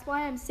do. That's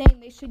why I'm saying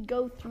they should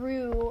go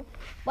through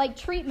like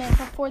treatment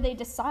before they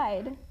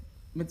decide.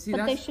 But see,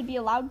 But they should be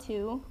allowed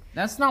to.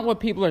 that's not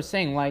what people are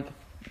saying. Like,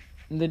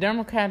 the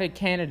Democratic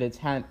candidates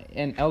had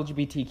an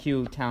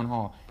LGBTQ town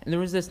hall, and there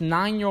was this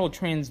 9-year-old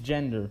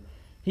transgender.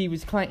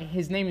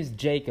 His name is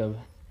Jacob.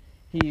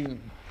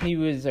 He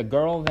was a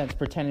girl that's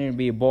pretending to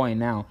be a boy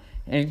now,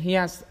 and he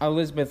asked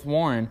Elizabeth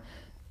Warren,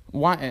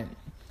 what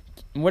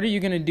are you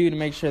going to do to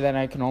make sure that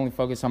I can only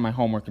focus on my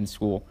homework in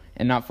school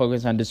and not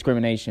focus on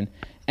discrimination?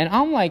 And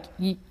I'm like,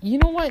 you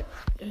know what?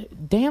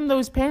 Damn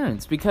those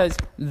parents, because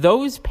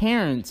those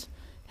parents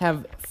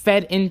have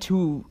fed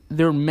into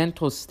their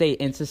mental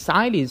state, and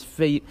society is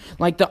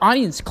like the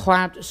audience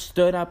clapped,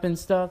 stood up and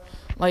stuff.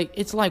 Like,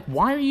 it's like,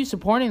 why are you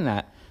supporting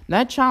that?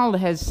 That child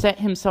has set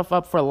himself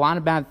up for a lot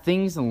of bad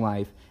things in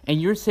life,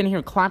 and you're sitting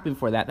here clapping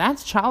for that.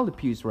 That's child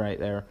abuse right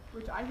there.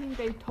 which I think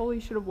they totally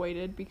should have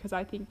waited, because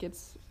I think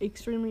it's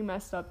extremely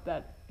messed up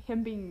that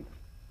him being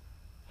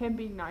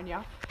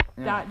 9,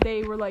 that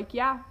they were like,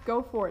 yeah,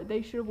 go for it.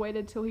 They should have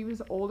waited till he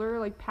was older,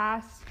 like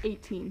past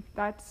 18.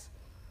 That's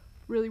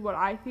really what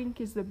I think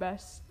is the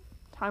best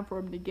time for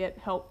him to get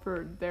help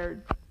for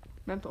their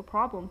mental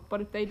problem.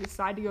 But if they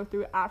decide to go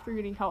through it after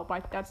getting help,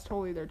 that's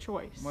totally their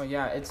choice. Well,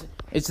 yeah,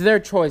 it's their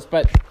choice,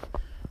 but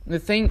the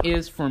thing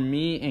is, for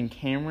me and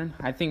Cameron,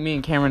 I think me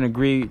and Cameron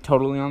agree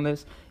totally on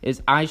this,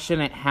 is I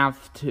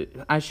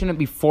shouldn't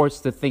be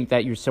forced to think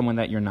that you're someone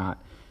that you're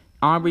not.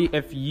 Aubrey,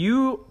 if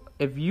you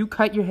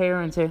cut your hair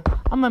and say,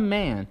 I'm a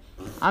man,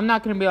 I'm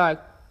not going to be like,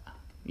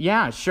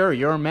 yeah, sure,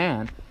 you're a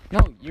man.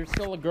 No, you're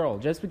still a girl.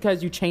 Just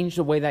because you change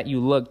the way that you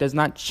look does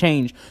not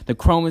change the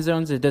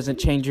chromosomes. It doesn't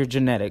change your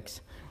genetics,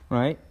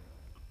 right?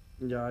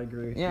 Yeah, I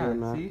agree. Yeah,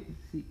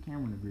 see,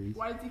 Cameron agrees.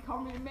 Why does he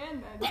call me a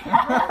man then?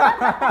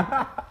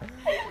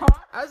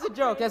 That's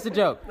a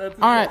joke.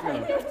 All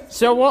right,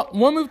 so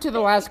we'll move to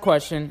the last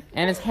question,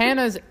 and it's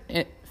Hannah's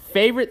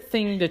favorite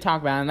thing to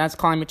talk about, and that's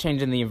climate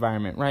change and the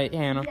environment, right,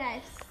 Hannah?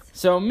 Yes.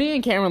 So me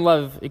and Cameron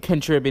love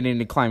contributing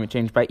to climate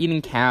change by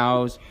eating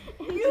cows.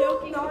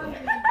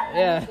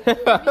 Yeah. The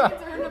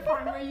vegans are in the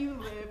farm where you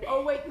live.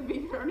 Oh wait, the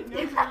vegan already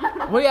knows where you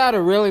live. We had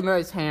a really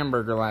nice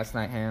hamburger last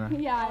night, Hannah.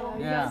 Yeah, I know.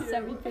 Yeah. Yes,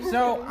 everything.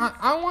 So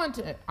I want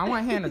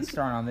Hannah to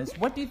start on this.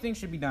 What do you think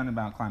should be done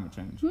about climate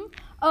change?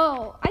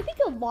 Oh, I think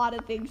a lot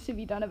of things should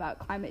be done about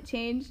climate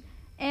change.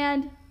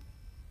 And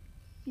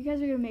You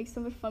guys are gonna make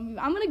so much fun of me.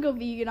 I'm gonna go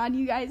vegan on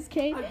you guys,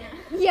 okay? Again.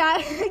 Yeah,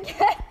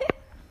 again.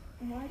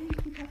 Why do you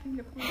keep having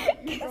to prove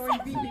that you're going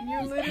vegan?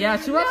 You're literally. Yeah,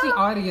 she wants the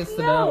audience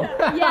to know.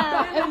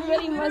 Yeah,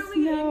 everybody must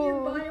literally in your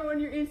know. bio on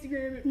your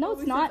Instagram, it No, always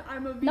it's not. says,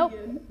 I'm a vegan.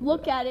 Nope.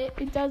 Look at it.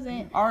 It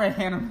doesn't. All right,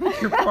 Hannah,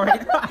 make your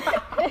point.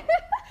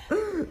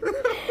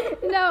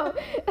 No.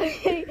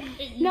 Okay.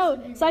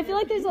 No. So I feel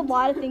like there's a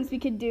lot of things we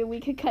could do.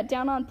 We could cut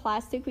down on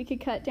plastic. We could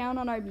cut down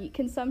on our meat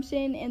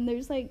consumption. And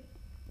there's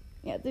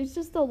there's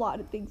just a lot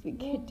of things we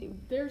could do.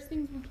 There's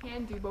things we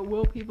can do, but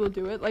will people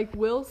do it? Like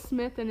Will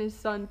Smith and his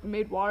son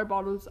made water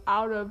bottles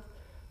out of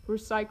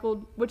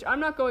recycled, which I'm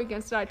not going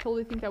against it. I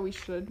totally think that we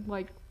should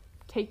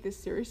take this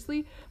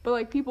seriously,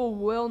 but people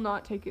will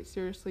not take it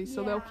seriously,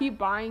 so they'll keep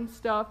buying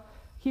stuff,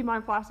 keep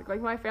buying plastic.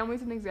 Like my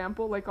family's an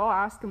example. I'll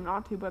ask them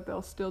not to, but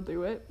they'll still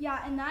do it. Yeah,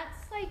 and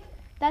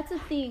that's the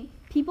thing.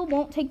 People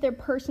won't take their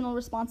personal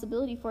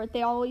responsibility for it.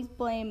 They always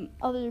blame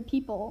other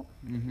people.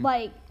 Mm-hmm.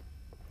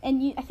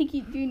 And I think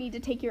you do need to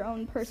take your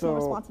own personal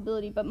So-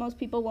 responsibility, but most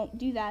people won't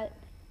do that.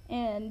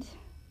 And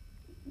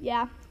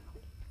yeah,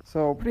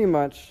 So pretty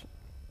much,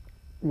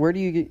 where do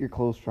you get your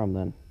clothes from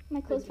then?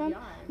 my clothes from. DI.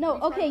 No, We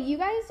try okay, to- you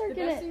guys are The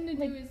gonna. best thing to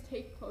do is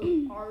take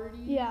clothes already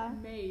Yeah.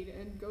 made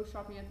and go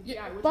shopping at the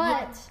DI. Which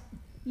But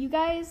you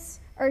guys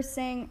are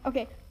saying,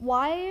 okay,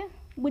 why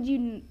would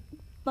you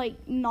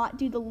not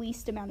do the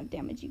least amount of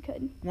damage you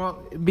could?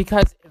 Well,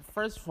 because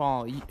first of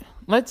all,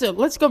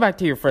 let's go back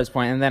to your first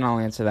point, and then I'll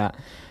answer that.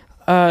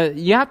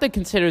 You have to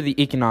consider the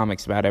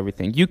economics about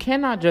everything. You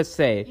cannot just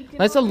say,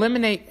 let's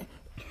eliminate.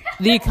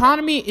 The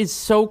economy is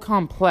so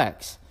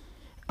complex,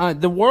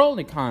 the world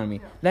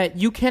economy, that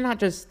you cannot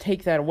just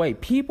take that away.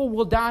 People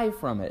will die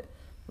from it,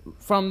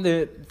 from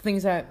the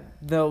things that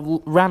the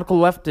radical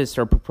leftists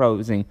are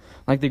proposing,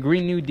 like the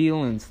Green New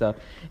Deal and stuff.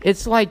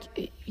 It's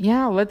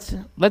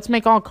let's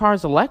make all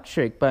cars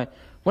electric, but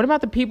what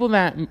about the people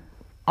that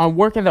are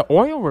working the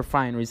oil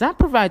refineries? That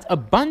provides a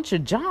bunch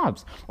of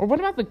jobs. Or what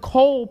about the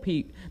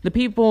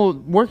people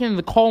working in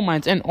the coal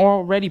mines in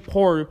already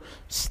poor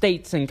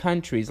states and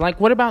countries?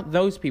 What about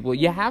those people?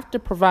 You have to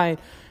provide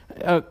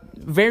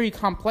very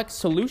complex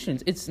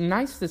solutions. It's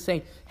nice to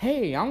say,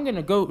 hey, I'm going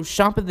to go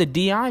shop at the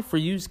DI for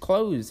used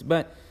clothes,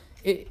 but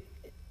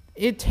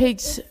it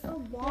takes...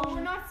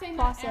 we're not saying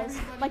process.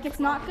 that It's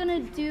not going to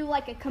do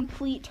a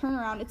complete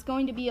turnaround. It's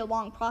going to be a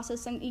long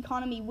process, and the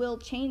economy will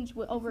change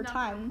over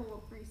time.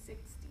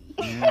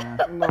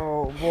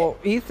 No, well,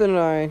 Ethan and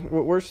I,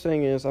 what we're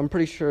saying is, I'm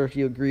pretty sure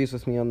he agrees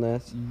with me on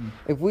this. Mm-hmm.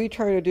 If we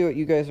try to do what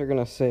you guys are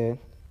going to say,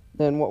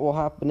 then what will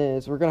happen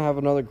is we're going to have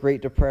another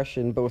Great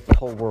Depression, but with the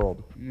whole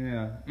world.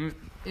 Yeah,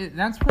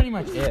 that's pretty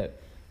much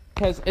it.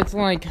 Because it's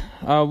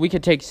we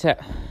could take...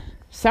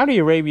 Saudi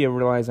Arabia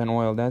relies on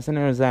oil, doesn't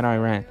it? Or is that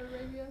Iran?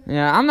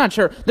 Yeah, I'm not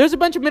sure. There's a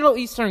bunch of Middle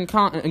Eastern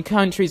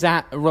countries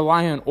that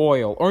rely on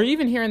oil. Or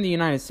even here in the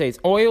United States,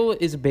 oil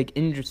is a big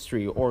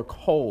industry, or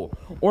coal,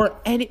 or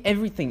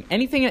anything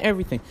and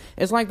everything.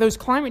 It's like those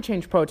climate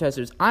change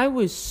protesters. I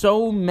was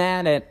so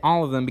mad at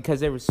all of them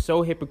because they were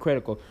so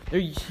hypocritical.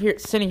 They're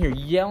sitting here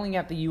yelling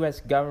at the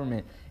U.S.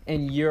 government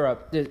and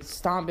Europe to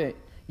stop it.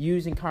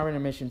 Using carbon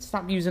emissions,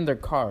 stop using their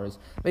cars.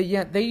 But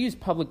yet they use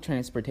public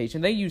transportation.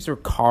 They use their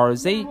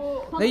cars. They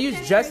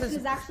use just as...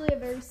 is actually a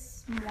very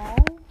small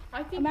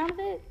amount of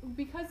it.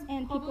 Because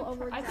And people I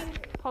overexaggerate.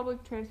 think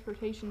public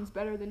transportation is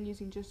better than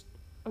using just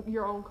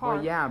your own car.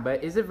 Well, yeah,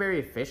 but is it very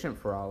efficient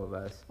for all of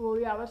us? Well,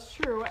 yeah, that's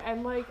true.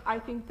 And I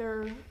think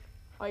they're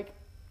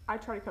I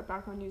try to cut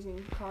back on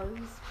using cars,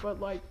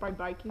 but by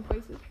biking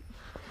places.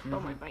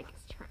 Oh, my bike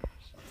is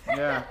trash.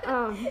 Yeah.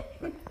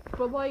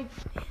 But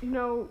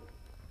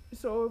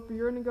so if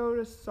you're gonna go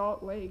to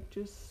Salt Lake,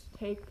 just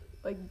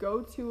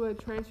go to a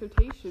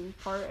transportation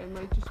part and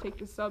just take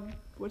the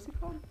what's it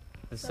called?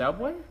 The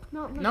subway?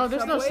 No,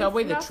 there's no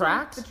subway. The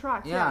tracks? The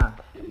tracks, Yeah.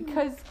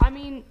 Because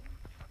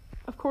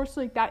of course,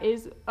 that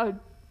is a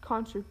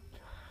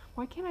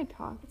why can't I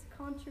talk? It's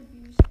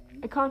contribution.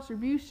 A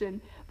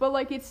contribution,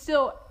 but it's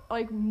still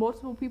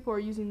multiple people are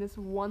using this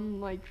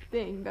one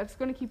thing that's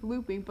gonna keep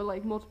looping,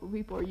 but multiple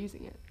people are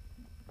using it.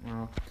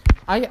 Well,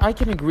 I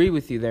can agree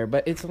with you there,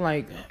 but it's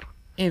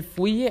if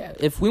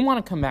we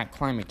want to combat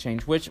climate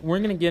change, which we're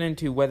going to get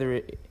into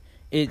whether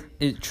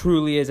it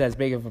truly is as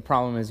big of a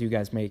problem as you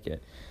guys make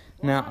it.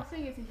 Well, I'm Now, not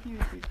saying it's a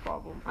huge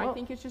problem. I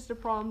think it's just a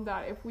problem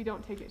that if we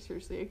don't take it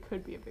seriously, it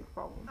could be a big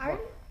problem.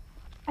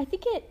 I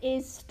think it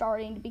is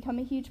starting to become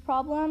a huge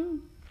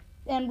problem,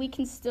 and we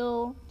can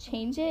still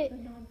change it.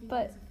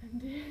 But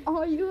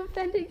are you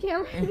offended,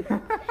 Cameron?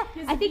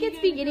 I think it's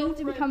beginning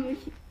to become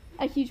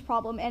a huge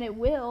problem, and it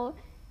will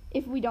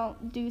if we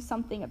don't do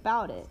something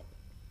about it.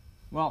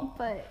 well,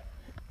 But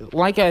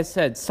like I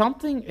said,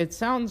 it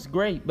sounds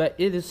great, but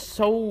it is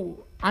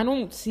so... I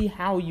don't see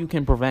how you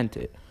can prevent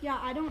it. yeah,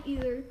 I don't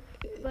either.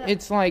 But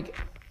It's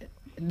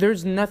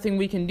there's nothing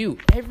we can do.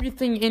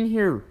 Everything in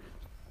here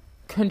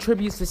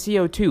contributes to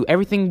CO2.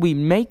 Everything we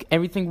make,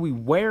 everything we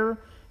wear,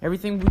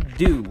 everything we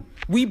do.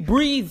 We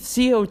breathe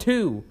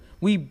CO2.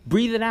 We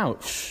breathe it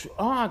out.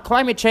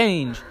 Climate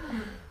change.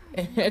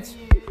 It's...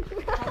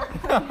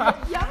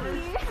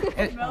 yummy.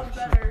 It smells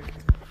better.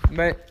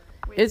 But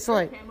Wait, it's is there a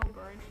like candle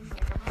burning?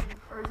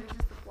 Or is it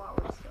just the flower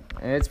stuff?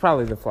 it's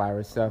probably the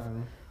flower stuff.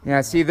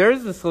 Yeah, see,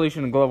 there's the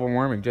solution to global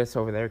warming just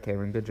over there,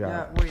 Cameron. Good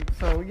Yeah, job. wait,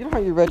 so you know how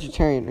you're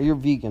vegetarian or you're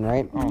vegan,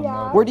 right? Oh,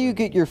 no. Where do you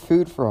get your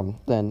food from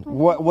then?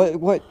 What?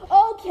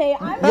 Okay,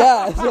 I'm.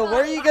 Yeah, so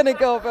where are you gonna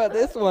go about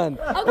this one?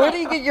 Where do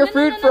you get your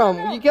food from?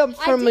 It comes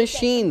I from do get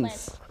machines.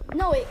 plants.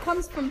 No, it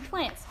comes from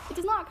plants. It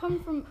does not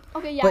come from.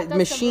 Okay, yeah. But it does come from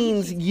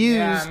machines machines. use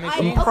Yeah, and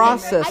machines-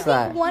 process I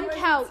that. think one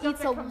cow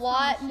eats a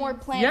lot more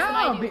plants than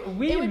I do.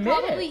 we It would admit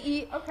probably it.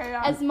 eat Okay,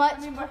 yeah. as much. I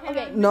mean, but Okay.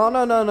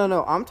 Hannah-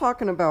 No. I'm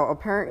talking about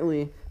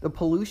apparently the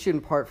pollution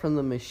part from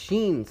the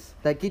machines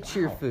that get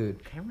your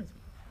food. Cameron's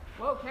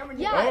Whoa, Cameron.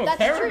 Yeah, Oh, that's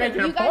Cameron true.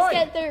 making a You guys point.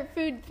 get their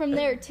food from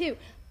there too,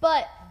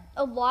 but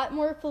a lot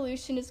more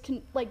pollution is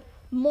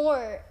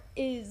more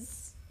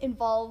is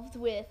involved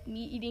with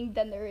meat eating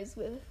than there is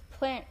with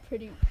plant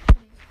production.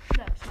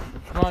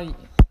 Well,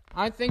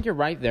 I think you're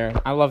right there.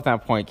 I love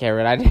that point,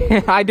 Cameron.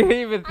 I didn't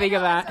even think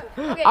of that.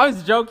 Okay. I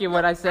was joking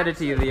when I said it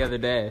to you the other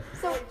day.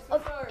 So,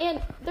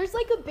 and there's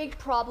like a big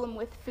problem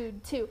with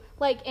food too.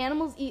 Like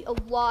animals eat a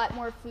lot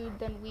more food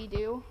than we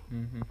do,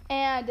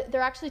 and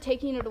they're actually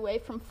taking it away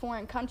from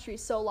foreign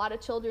countries. So a lot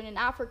of children in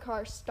Africa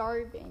are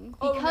starving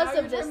because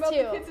of this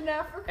too. Kids in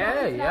Africa.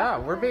 Hey, yeah,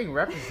 we're being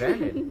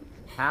represented.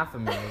 Half a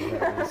million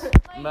at least.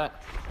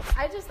 But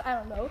I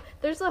don't know.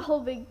 There's a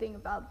whole big thing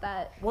about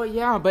that. well,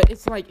 yeah, but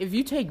it's like if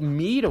you take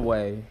meat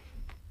away,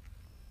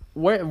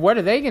 what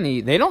are they gonna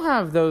eat? They don't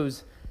have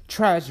those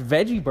trash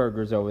veggie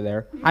burgers over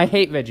there. I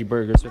hate veggie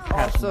burgers with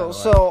passion. by the way.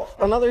 So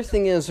another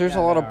thing is there's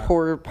a lot of Yeah.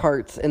 poor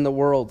parts in the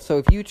world. So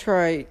if you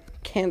try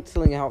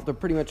canceling out the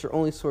pretty much your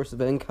only source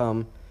of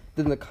income,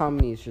 then the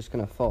economy is just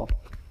gonna fall.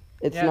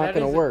 It's Yeah, not that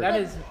gonna is- work. That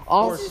is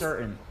Also- for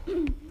certain.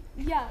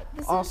 Yeah.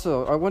 This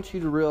Also, I want you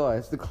to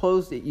realize the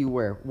clothes that you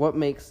wear. What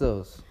makes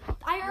those?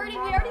 we already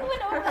went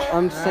over that.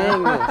 I'm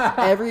saying this.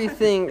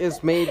 Everything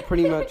is made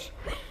pretty much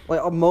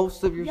like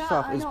most of your Yeah,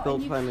 stuff I is know,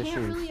 built and by you machines.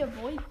 can't really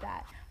avoid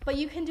that, but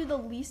you can do the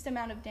least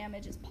amount of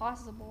damage as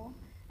possible,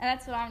 and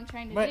that's what I'm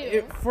trying to But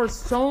do. for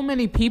so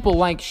many people,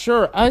 like,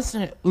 sure, us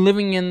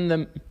living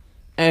in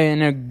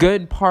a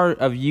good part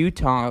of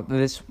Utah,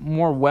 this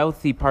more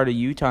wealthy part of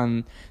Utah,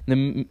 in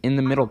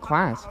the middle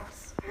class.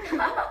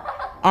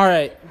 All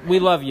right, we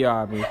love you,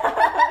 Aubrey.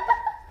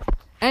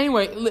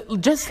 Anyway,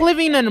 just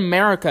living in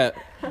America,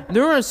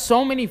 there are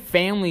so many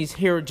families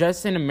here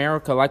just in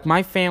America, like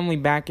my family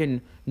back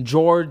in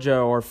Georgia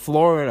or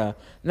Florida,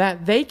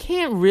 that they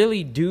can't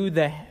really do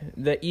the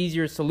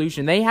easier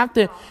solution. They have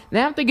to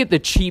get the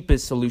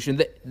cheapest solution.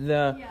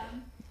 They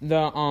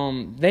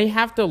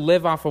have to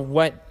live off of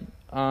what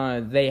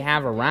they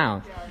have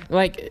around.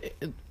 Like,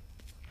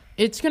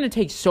 it's gonna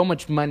take so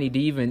much money to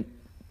even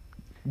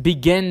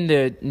begin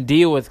to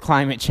deal with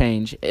climate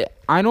change.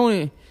 I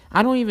don't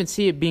even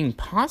see it being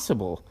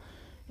possible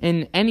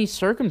in any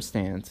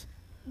circumstance.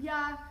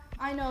 Yeah,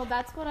 I know.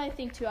 That's what I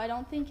think too. I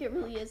don't think it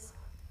really is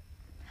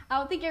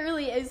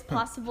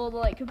possible to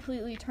like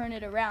completely turn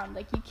it around.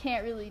 Like you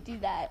can't really do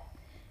that.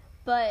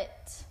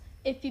 But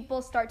if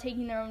people start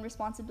taking their own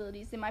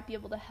responsibilities, they might be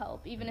able to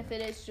help, even if it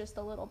is just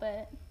a little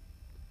bit.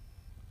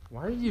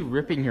 Why are you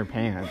ripping your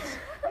pants?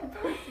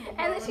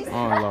 And then she's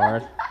Oh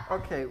Lord.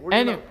 Okay, we're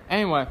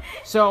Anyway,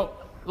 so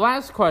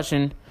last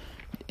question.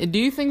 Do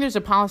you think there's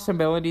a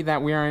possibility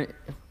that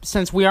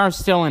since we are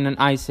still in an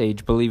ice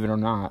age, believe it or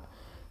not?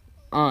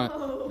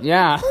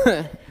 Yeah.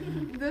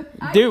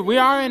 Dude, we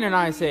are in an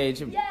ice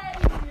age.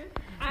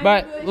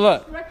 But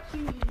look,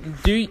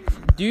 do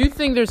you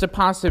think there's a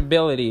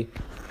possibility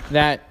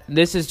that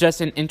this is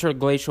just an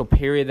interglacial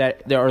period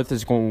that the Earth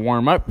is going to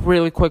warm up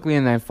really quickly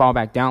and then fall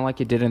back down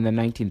like it did in the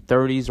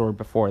 1930s or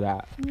before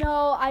that?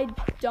 No, I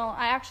don't.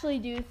 I actually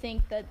do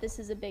think that this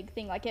is a big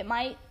thing. Like, it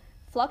might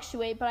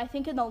fluctuate, but I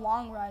think in the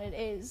long run it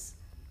is.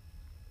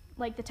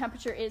 Like, the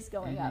temperature is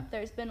going up.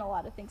 There's been a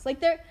lot of things.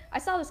 Like, I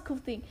saw this cool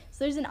thing.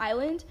 So there's an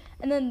island,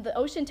 and then the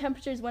ocean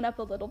temperatures went up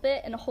a little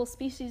bit, and a whole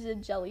species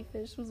of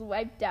jellyfish was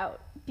wiped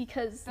out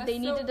because they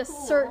needed a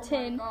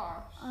certain... Oh my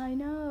gosh. I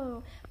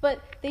know.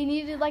 But they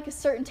needed, like, a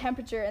certain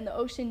temperature, and the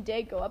ocean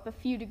did go up a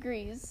few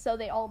degrees, so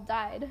they all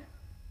died.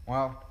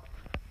 Well,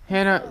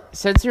 Hannah,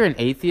 since you're an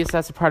atheist,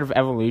 that's a part of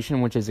evolution,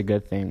 which is a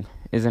good thing,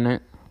 isn't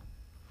it?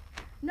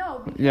 No,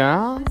 because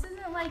Yeah? this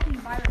isn't, like,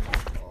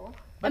 environmental.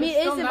 But I mean, it's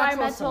it still is natural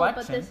environmental, but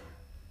selection. this...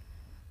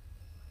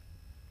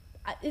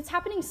 It's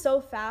happening so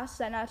fast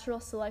that natural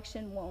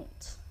selection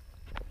won't.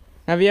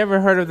 Have you ever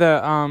heard of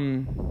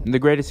the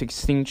greatest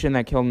extinction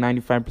that killed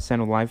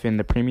 95% of life in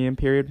the Permian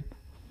period?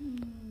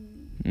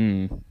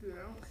 The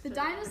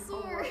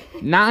dinosaur.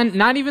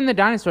 Not even the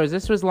dinosaurs.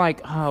 This was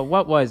like,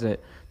 what was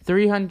it?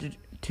 300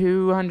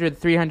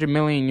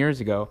 million years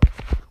ago,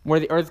 where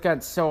the Earth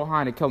got so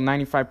hot it killed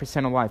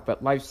 95% of life,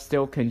 but life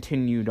still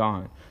continued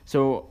on.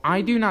 So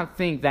I do not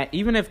think that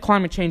even if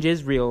climate change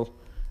is real,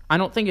 I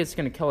don't think it's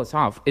going to kill us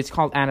off. It's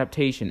called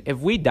adaptation. If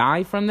we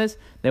die from this,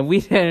 then we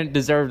didn't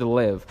deserve to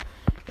live.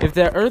 If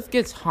the Earth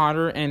gets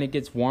hotter and it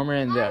gets warmer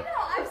and the...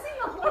 I've seen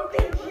the whole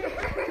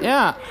picture.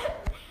 Yeah.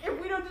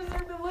 If we don't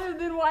deserve to live,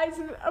 then why is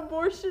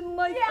abortion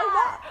like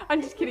Yeah.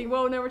 I'm just kidding.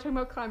 Well, no, we're talking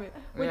about climate.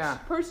 Which, Yeah.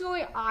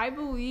 personally, I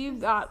believe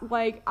that,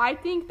 like, I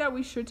think that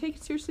we should take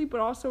it seriously, but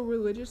also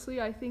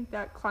religiously, I think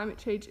that climate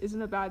change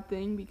isn't a bad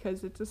thing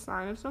because it's a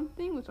sign of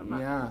something, which I'm not.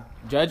 Yeah.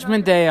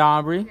 Judgment Day,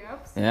 Aubrey.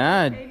 Yep.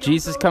 Yeah. Okay, don't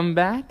Jesus go- coming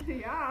back.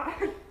 Yeah.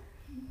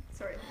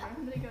 Sorry.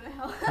 I'm gonna go to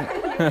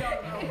hell.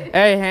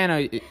 Hey,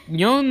 Hannah,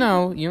 you'll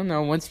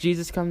know once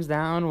Jesus comes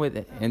down with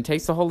it and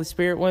takes the Holy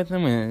Spirit with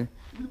him. And,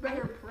 You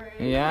better pray.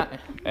 yeah.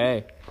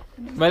 Hey.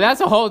 But that's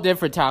a whole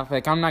different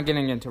topic. I'm not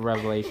getting into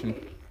Revelation.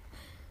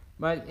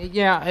 But,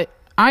 yeah,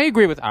 I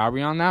agree with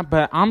Aubrey on that.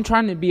 But I'm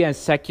trying to be as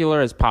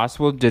secular as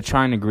possible to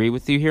try and agree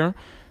with you here.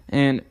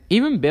 And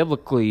even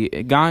biblically,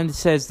 God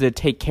says to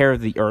take care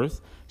of the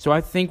earth. So I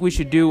think we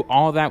should do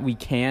all that we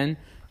can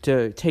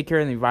to take care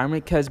of the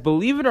environment. Because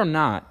believe it or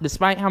not,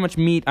 despite how much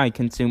meat I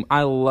consume,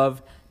 I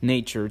love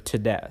nature to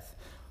death.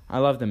 I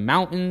love the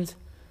mountains.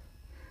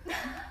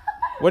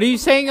 What are you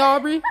saying,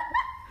 Aubrey?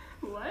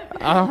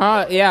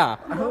 What? Yeah.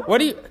 What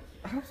do you...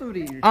 I hope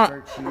somebody at your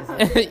church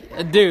sees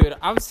it. Dude,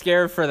 I'm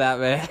scared for that,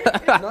 man.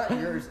 Not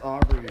yours,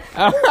 Aubrey.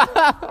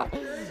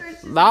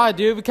 Nah,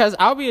 dude, because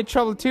I'll be in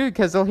trouble, too,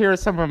 because they'll hear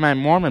some of my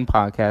Mormon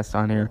podcasts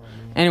on here.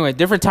 Anyway,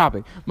 different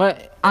topic.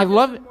 But I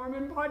love it.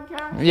 Mormon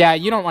podcast? Yeah,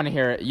 you don't want to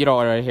hear it. You don't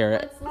want to hear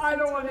it. I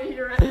don't want to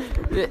hear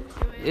it.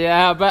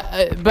 Yeah,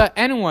 but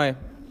anyway,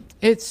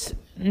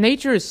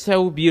 nature is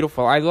so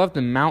beautiful. I love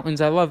the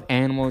mountains. I love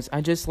animals.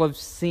 I just love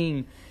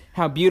seeing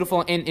how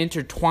beautiful and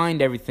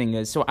intertwined everything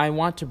is. So I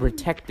want to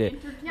protect it.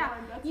 Yeah,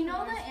 you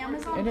know the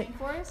Amazon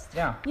rainforest?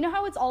 Yeah. You know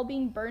how it's all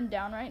being burned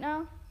down right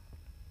now?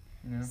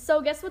 Yeah.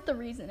 So guess what the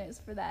reason is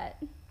for that?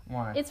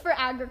 Why? It's for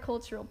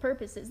agricultural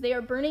purposes. They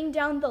are burning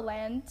down the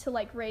land to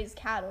like raise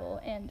cattle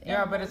and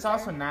Yeah, but animals it's there.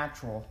 also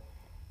natural.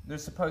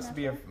 There's supposed to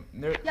be Yeah,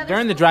 there's during the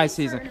only dry a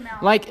certain season.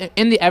 amount. Like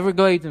in the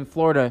Everglades in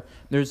Florida,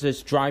 there's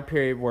this dry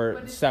period where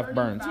But it's stuff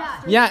burning burns.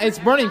 faster. Yeah, it's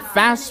burning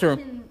faster. And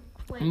it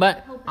can, like,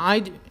 But help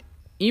it.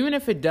 even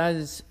if it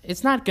does,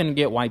 it's not going to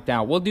get wiped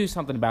out. We'll do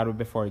something about it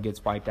before it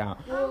gets wiped out.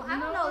 Well, I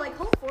don't know. Like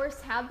whole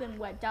forests have been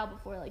wiped out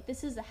before. Like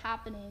this is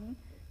happening.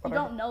 You But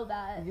don't know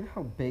that. You know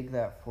how big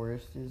that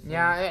forest is?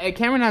 Yeah,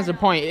 Cameron has a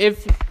point.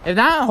 If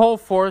that whole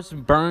forest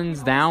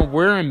burns down,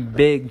 we're in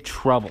big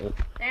trouble.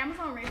 The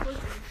Amazon rainforest is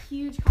a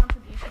huge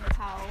contribution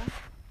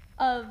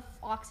of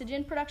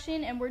oxygen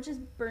production, and we're just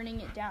burning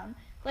it down.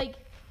 Like,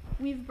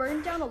 we've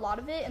burned down a lot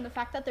of it, and the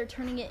fact that they're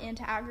turning it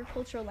into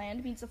agricultural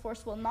land means the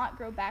forest will not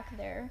grow back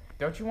there.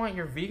 Don't you want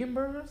your vegan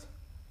burgers?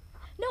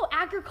 No,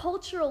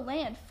 agricultural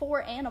land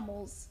for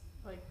animals.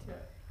 Like, to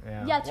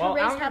Yeah, to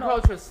raise cattle.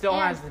 agriculture still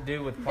And has to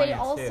do with They plants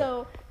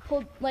also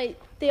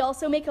they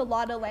also make a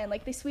lot of land.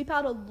 Like, they sweep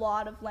out a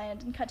lot of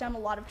land and cut down a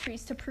lot of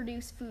trees to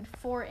produce food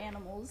for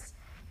animals.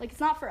 Like,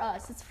 it's not for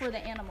us, it's for the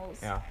animals.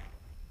 Yeah.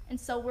 And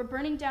so we're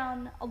burning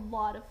down a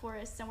lot of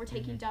forests and we're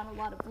taking Mm-hmm. down a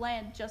lot of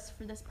land just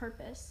for this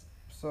purpose.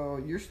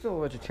 So you're still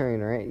a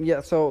vegetarian, right?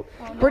 Yeah. So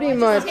Oh, no, pretty I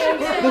much just-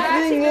 the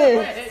thing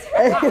is,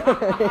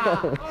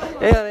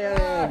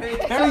 yeah.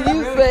 So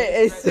you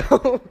say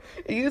so.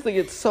 You think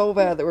it's so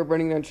bad that we're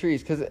burning down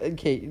trees because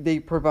they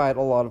provide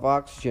a lot of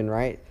oxygen,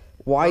 right?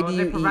 Why do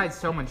you eat?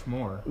 so much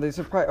more. They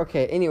surprise.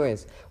 Okay.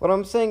 Anyways, what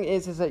I'm saying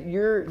is that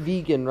you're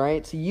vegan,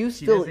 right? So you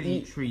She still doesn't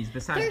eat trees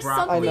besides There's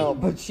broccoli. I know,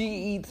 but she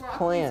eats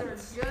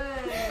plants.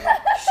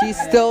 She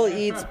still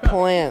eats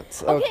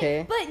plants.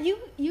 Okay. But you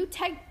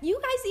guys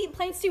eat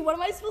plants too. What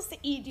am I supposed to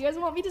eat? Do you guys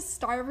want me to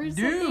starve or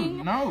something?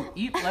 Dude, no,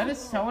 eat lettuce,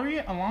 celery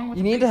along with.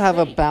 You need to have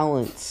a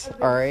balance.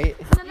 All right.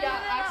 No.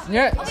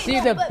 Yeah, Okay, see,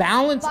 no, the but-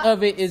 balance but-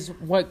 of it is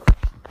what.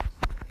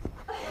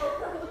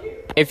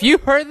 If you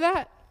heard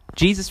that,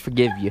 Jesus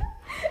forgive you.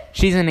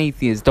 She's an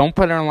atheist. Don't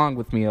put her along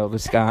with me, Elder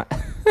Scott.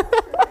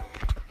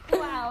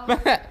 Wow.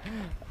 But-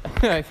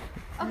 Okay,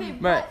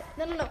 But-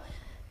 but no.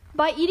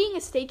 By eating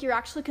a steak, you're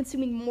actually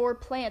consuming more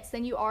plants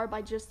than you are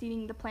by just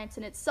eating the plants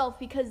in itself,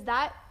 because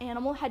that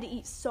animal had to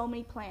eat so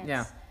many plants.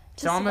 Yeah.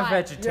 to So I'm a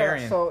survive.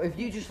 vegetarian. Yeah, so if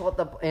you just let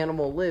the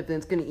animal live, then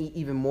it's gonna eat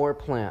even more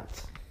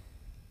plants.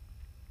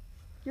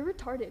 You're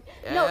retarded.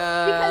 No,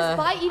 because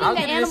by eating I'll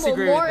the animal,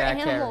 disagree with more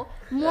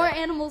that,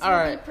 animals will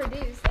Alright. be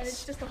produced, and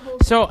it's just a whole.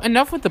 So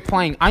enough with the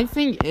playing. I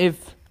think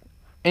if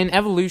an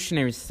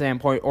evolutionary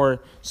standpoint or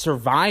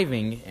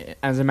surviving,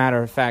 as a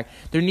matter of fact,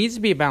 there needs to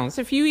be a balance.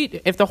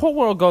 If the whole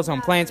world goes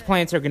on plants,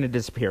 plants are going to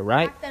disappear,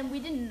 right? Back then, we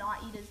did not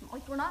eat as much.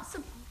 Like, we're not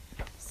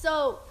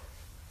so.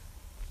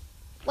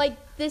 Like,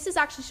 this is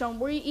actually shown.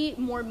 We eat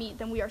more meat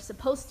than we are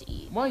supposed to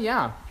eat. Well,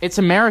 yeah. It's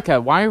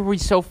America. Why are we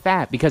so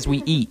fat? Because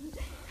we eat.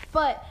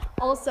 But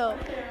also,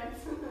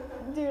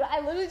 dude, I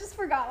literally just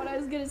forgot what I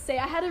was gonna say.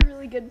 I had a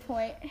really good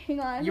point. Hang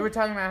on. You were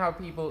talking about how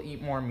people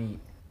eat more meat.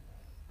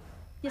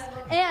 Yes,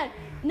 and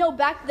no,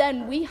 back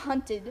then we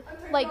hunted.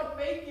 Like.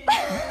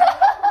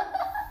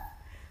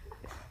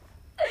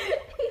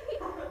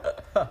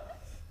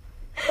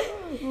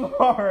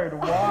 Lord,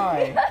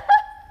 why?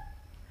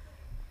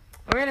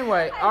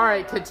 Anyway, all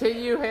right,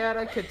 continue,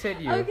 Hannah,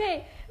 continue.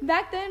 Okay,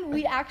 back then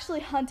we actually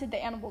hunted the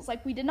animals.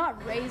 Like, we did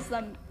not raise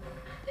them.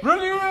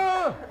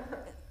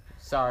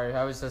 Sorry,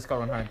 I was just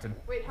going hunting.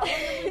 Wait, how long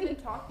have we been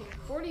talking?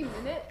 40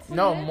 minutes?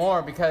 No,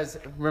 more, because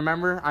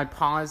remember, I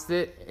paused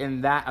it in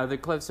that other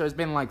clip, so it's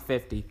been like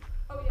 50.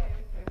 Oh, yeah, okay.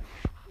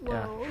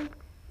 Yeah. Whoa.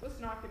 Let's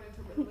not get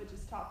into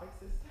religious topics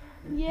this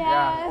time.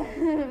 Yeah.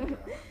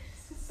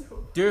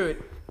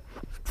 Dude,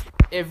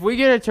 if we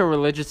get into a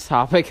religious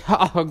topic,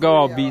 I'll go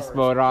all beast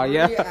mode on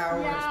you. 3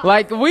 hours. Yeah.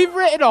 Like, we've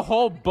written a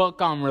whole book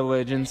on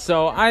religion,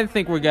 so I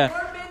think we're good.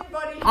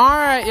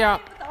 Alright, yeah.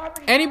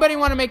 Anybody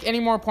want to make any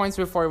more points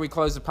before we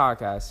close the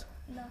podcast?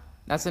 No.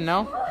 That's a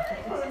no?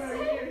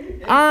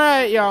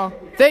 Alright, y'all.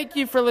 Thank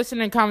you for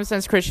listening to Common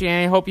Sense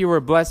Christianity. Hope you were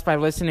blessed by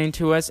listening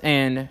to us,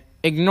 and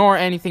ignore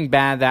anything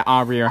bad that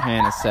Aubrey or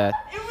Hannah said.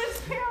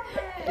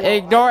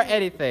 Ignore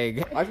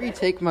anything. I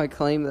retake my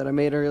claim that I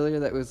made earlier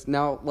that was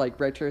now, like,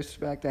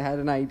 retrospect. I had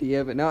an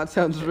idea, but now it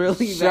sounds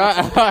really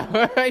bad. Shut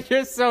up.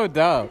 You're so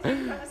dumb.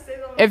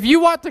 If you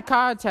want to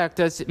contact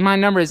us, my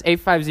number is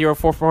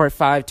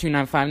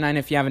 850-445-2959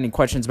 if you have any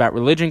questions about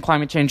religion,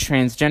 climate change,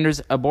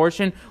 transgenders,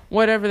 abortion,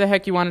 whatever the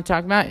heck you want to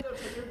talk about.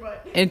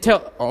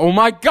 Oh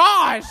my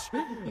gosh!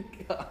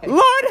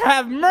 Lord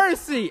have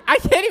mercy! I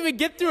can't even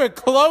get through a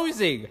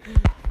closing.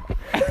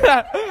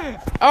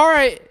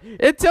 Alright,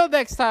 until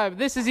next time,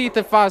 this is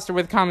Ethan Foster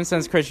with Common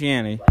Sense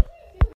Christianity.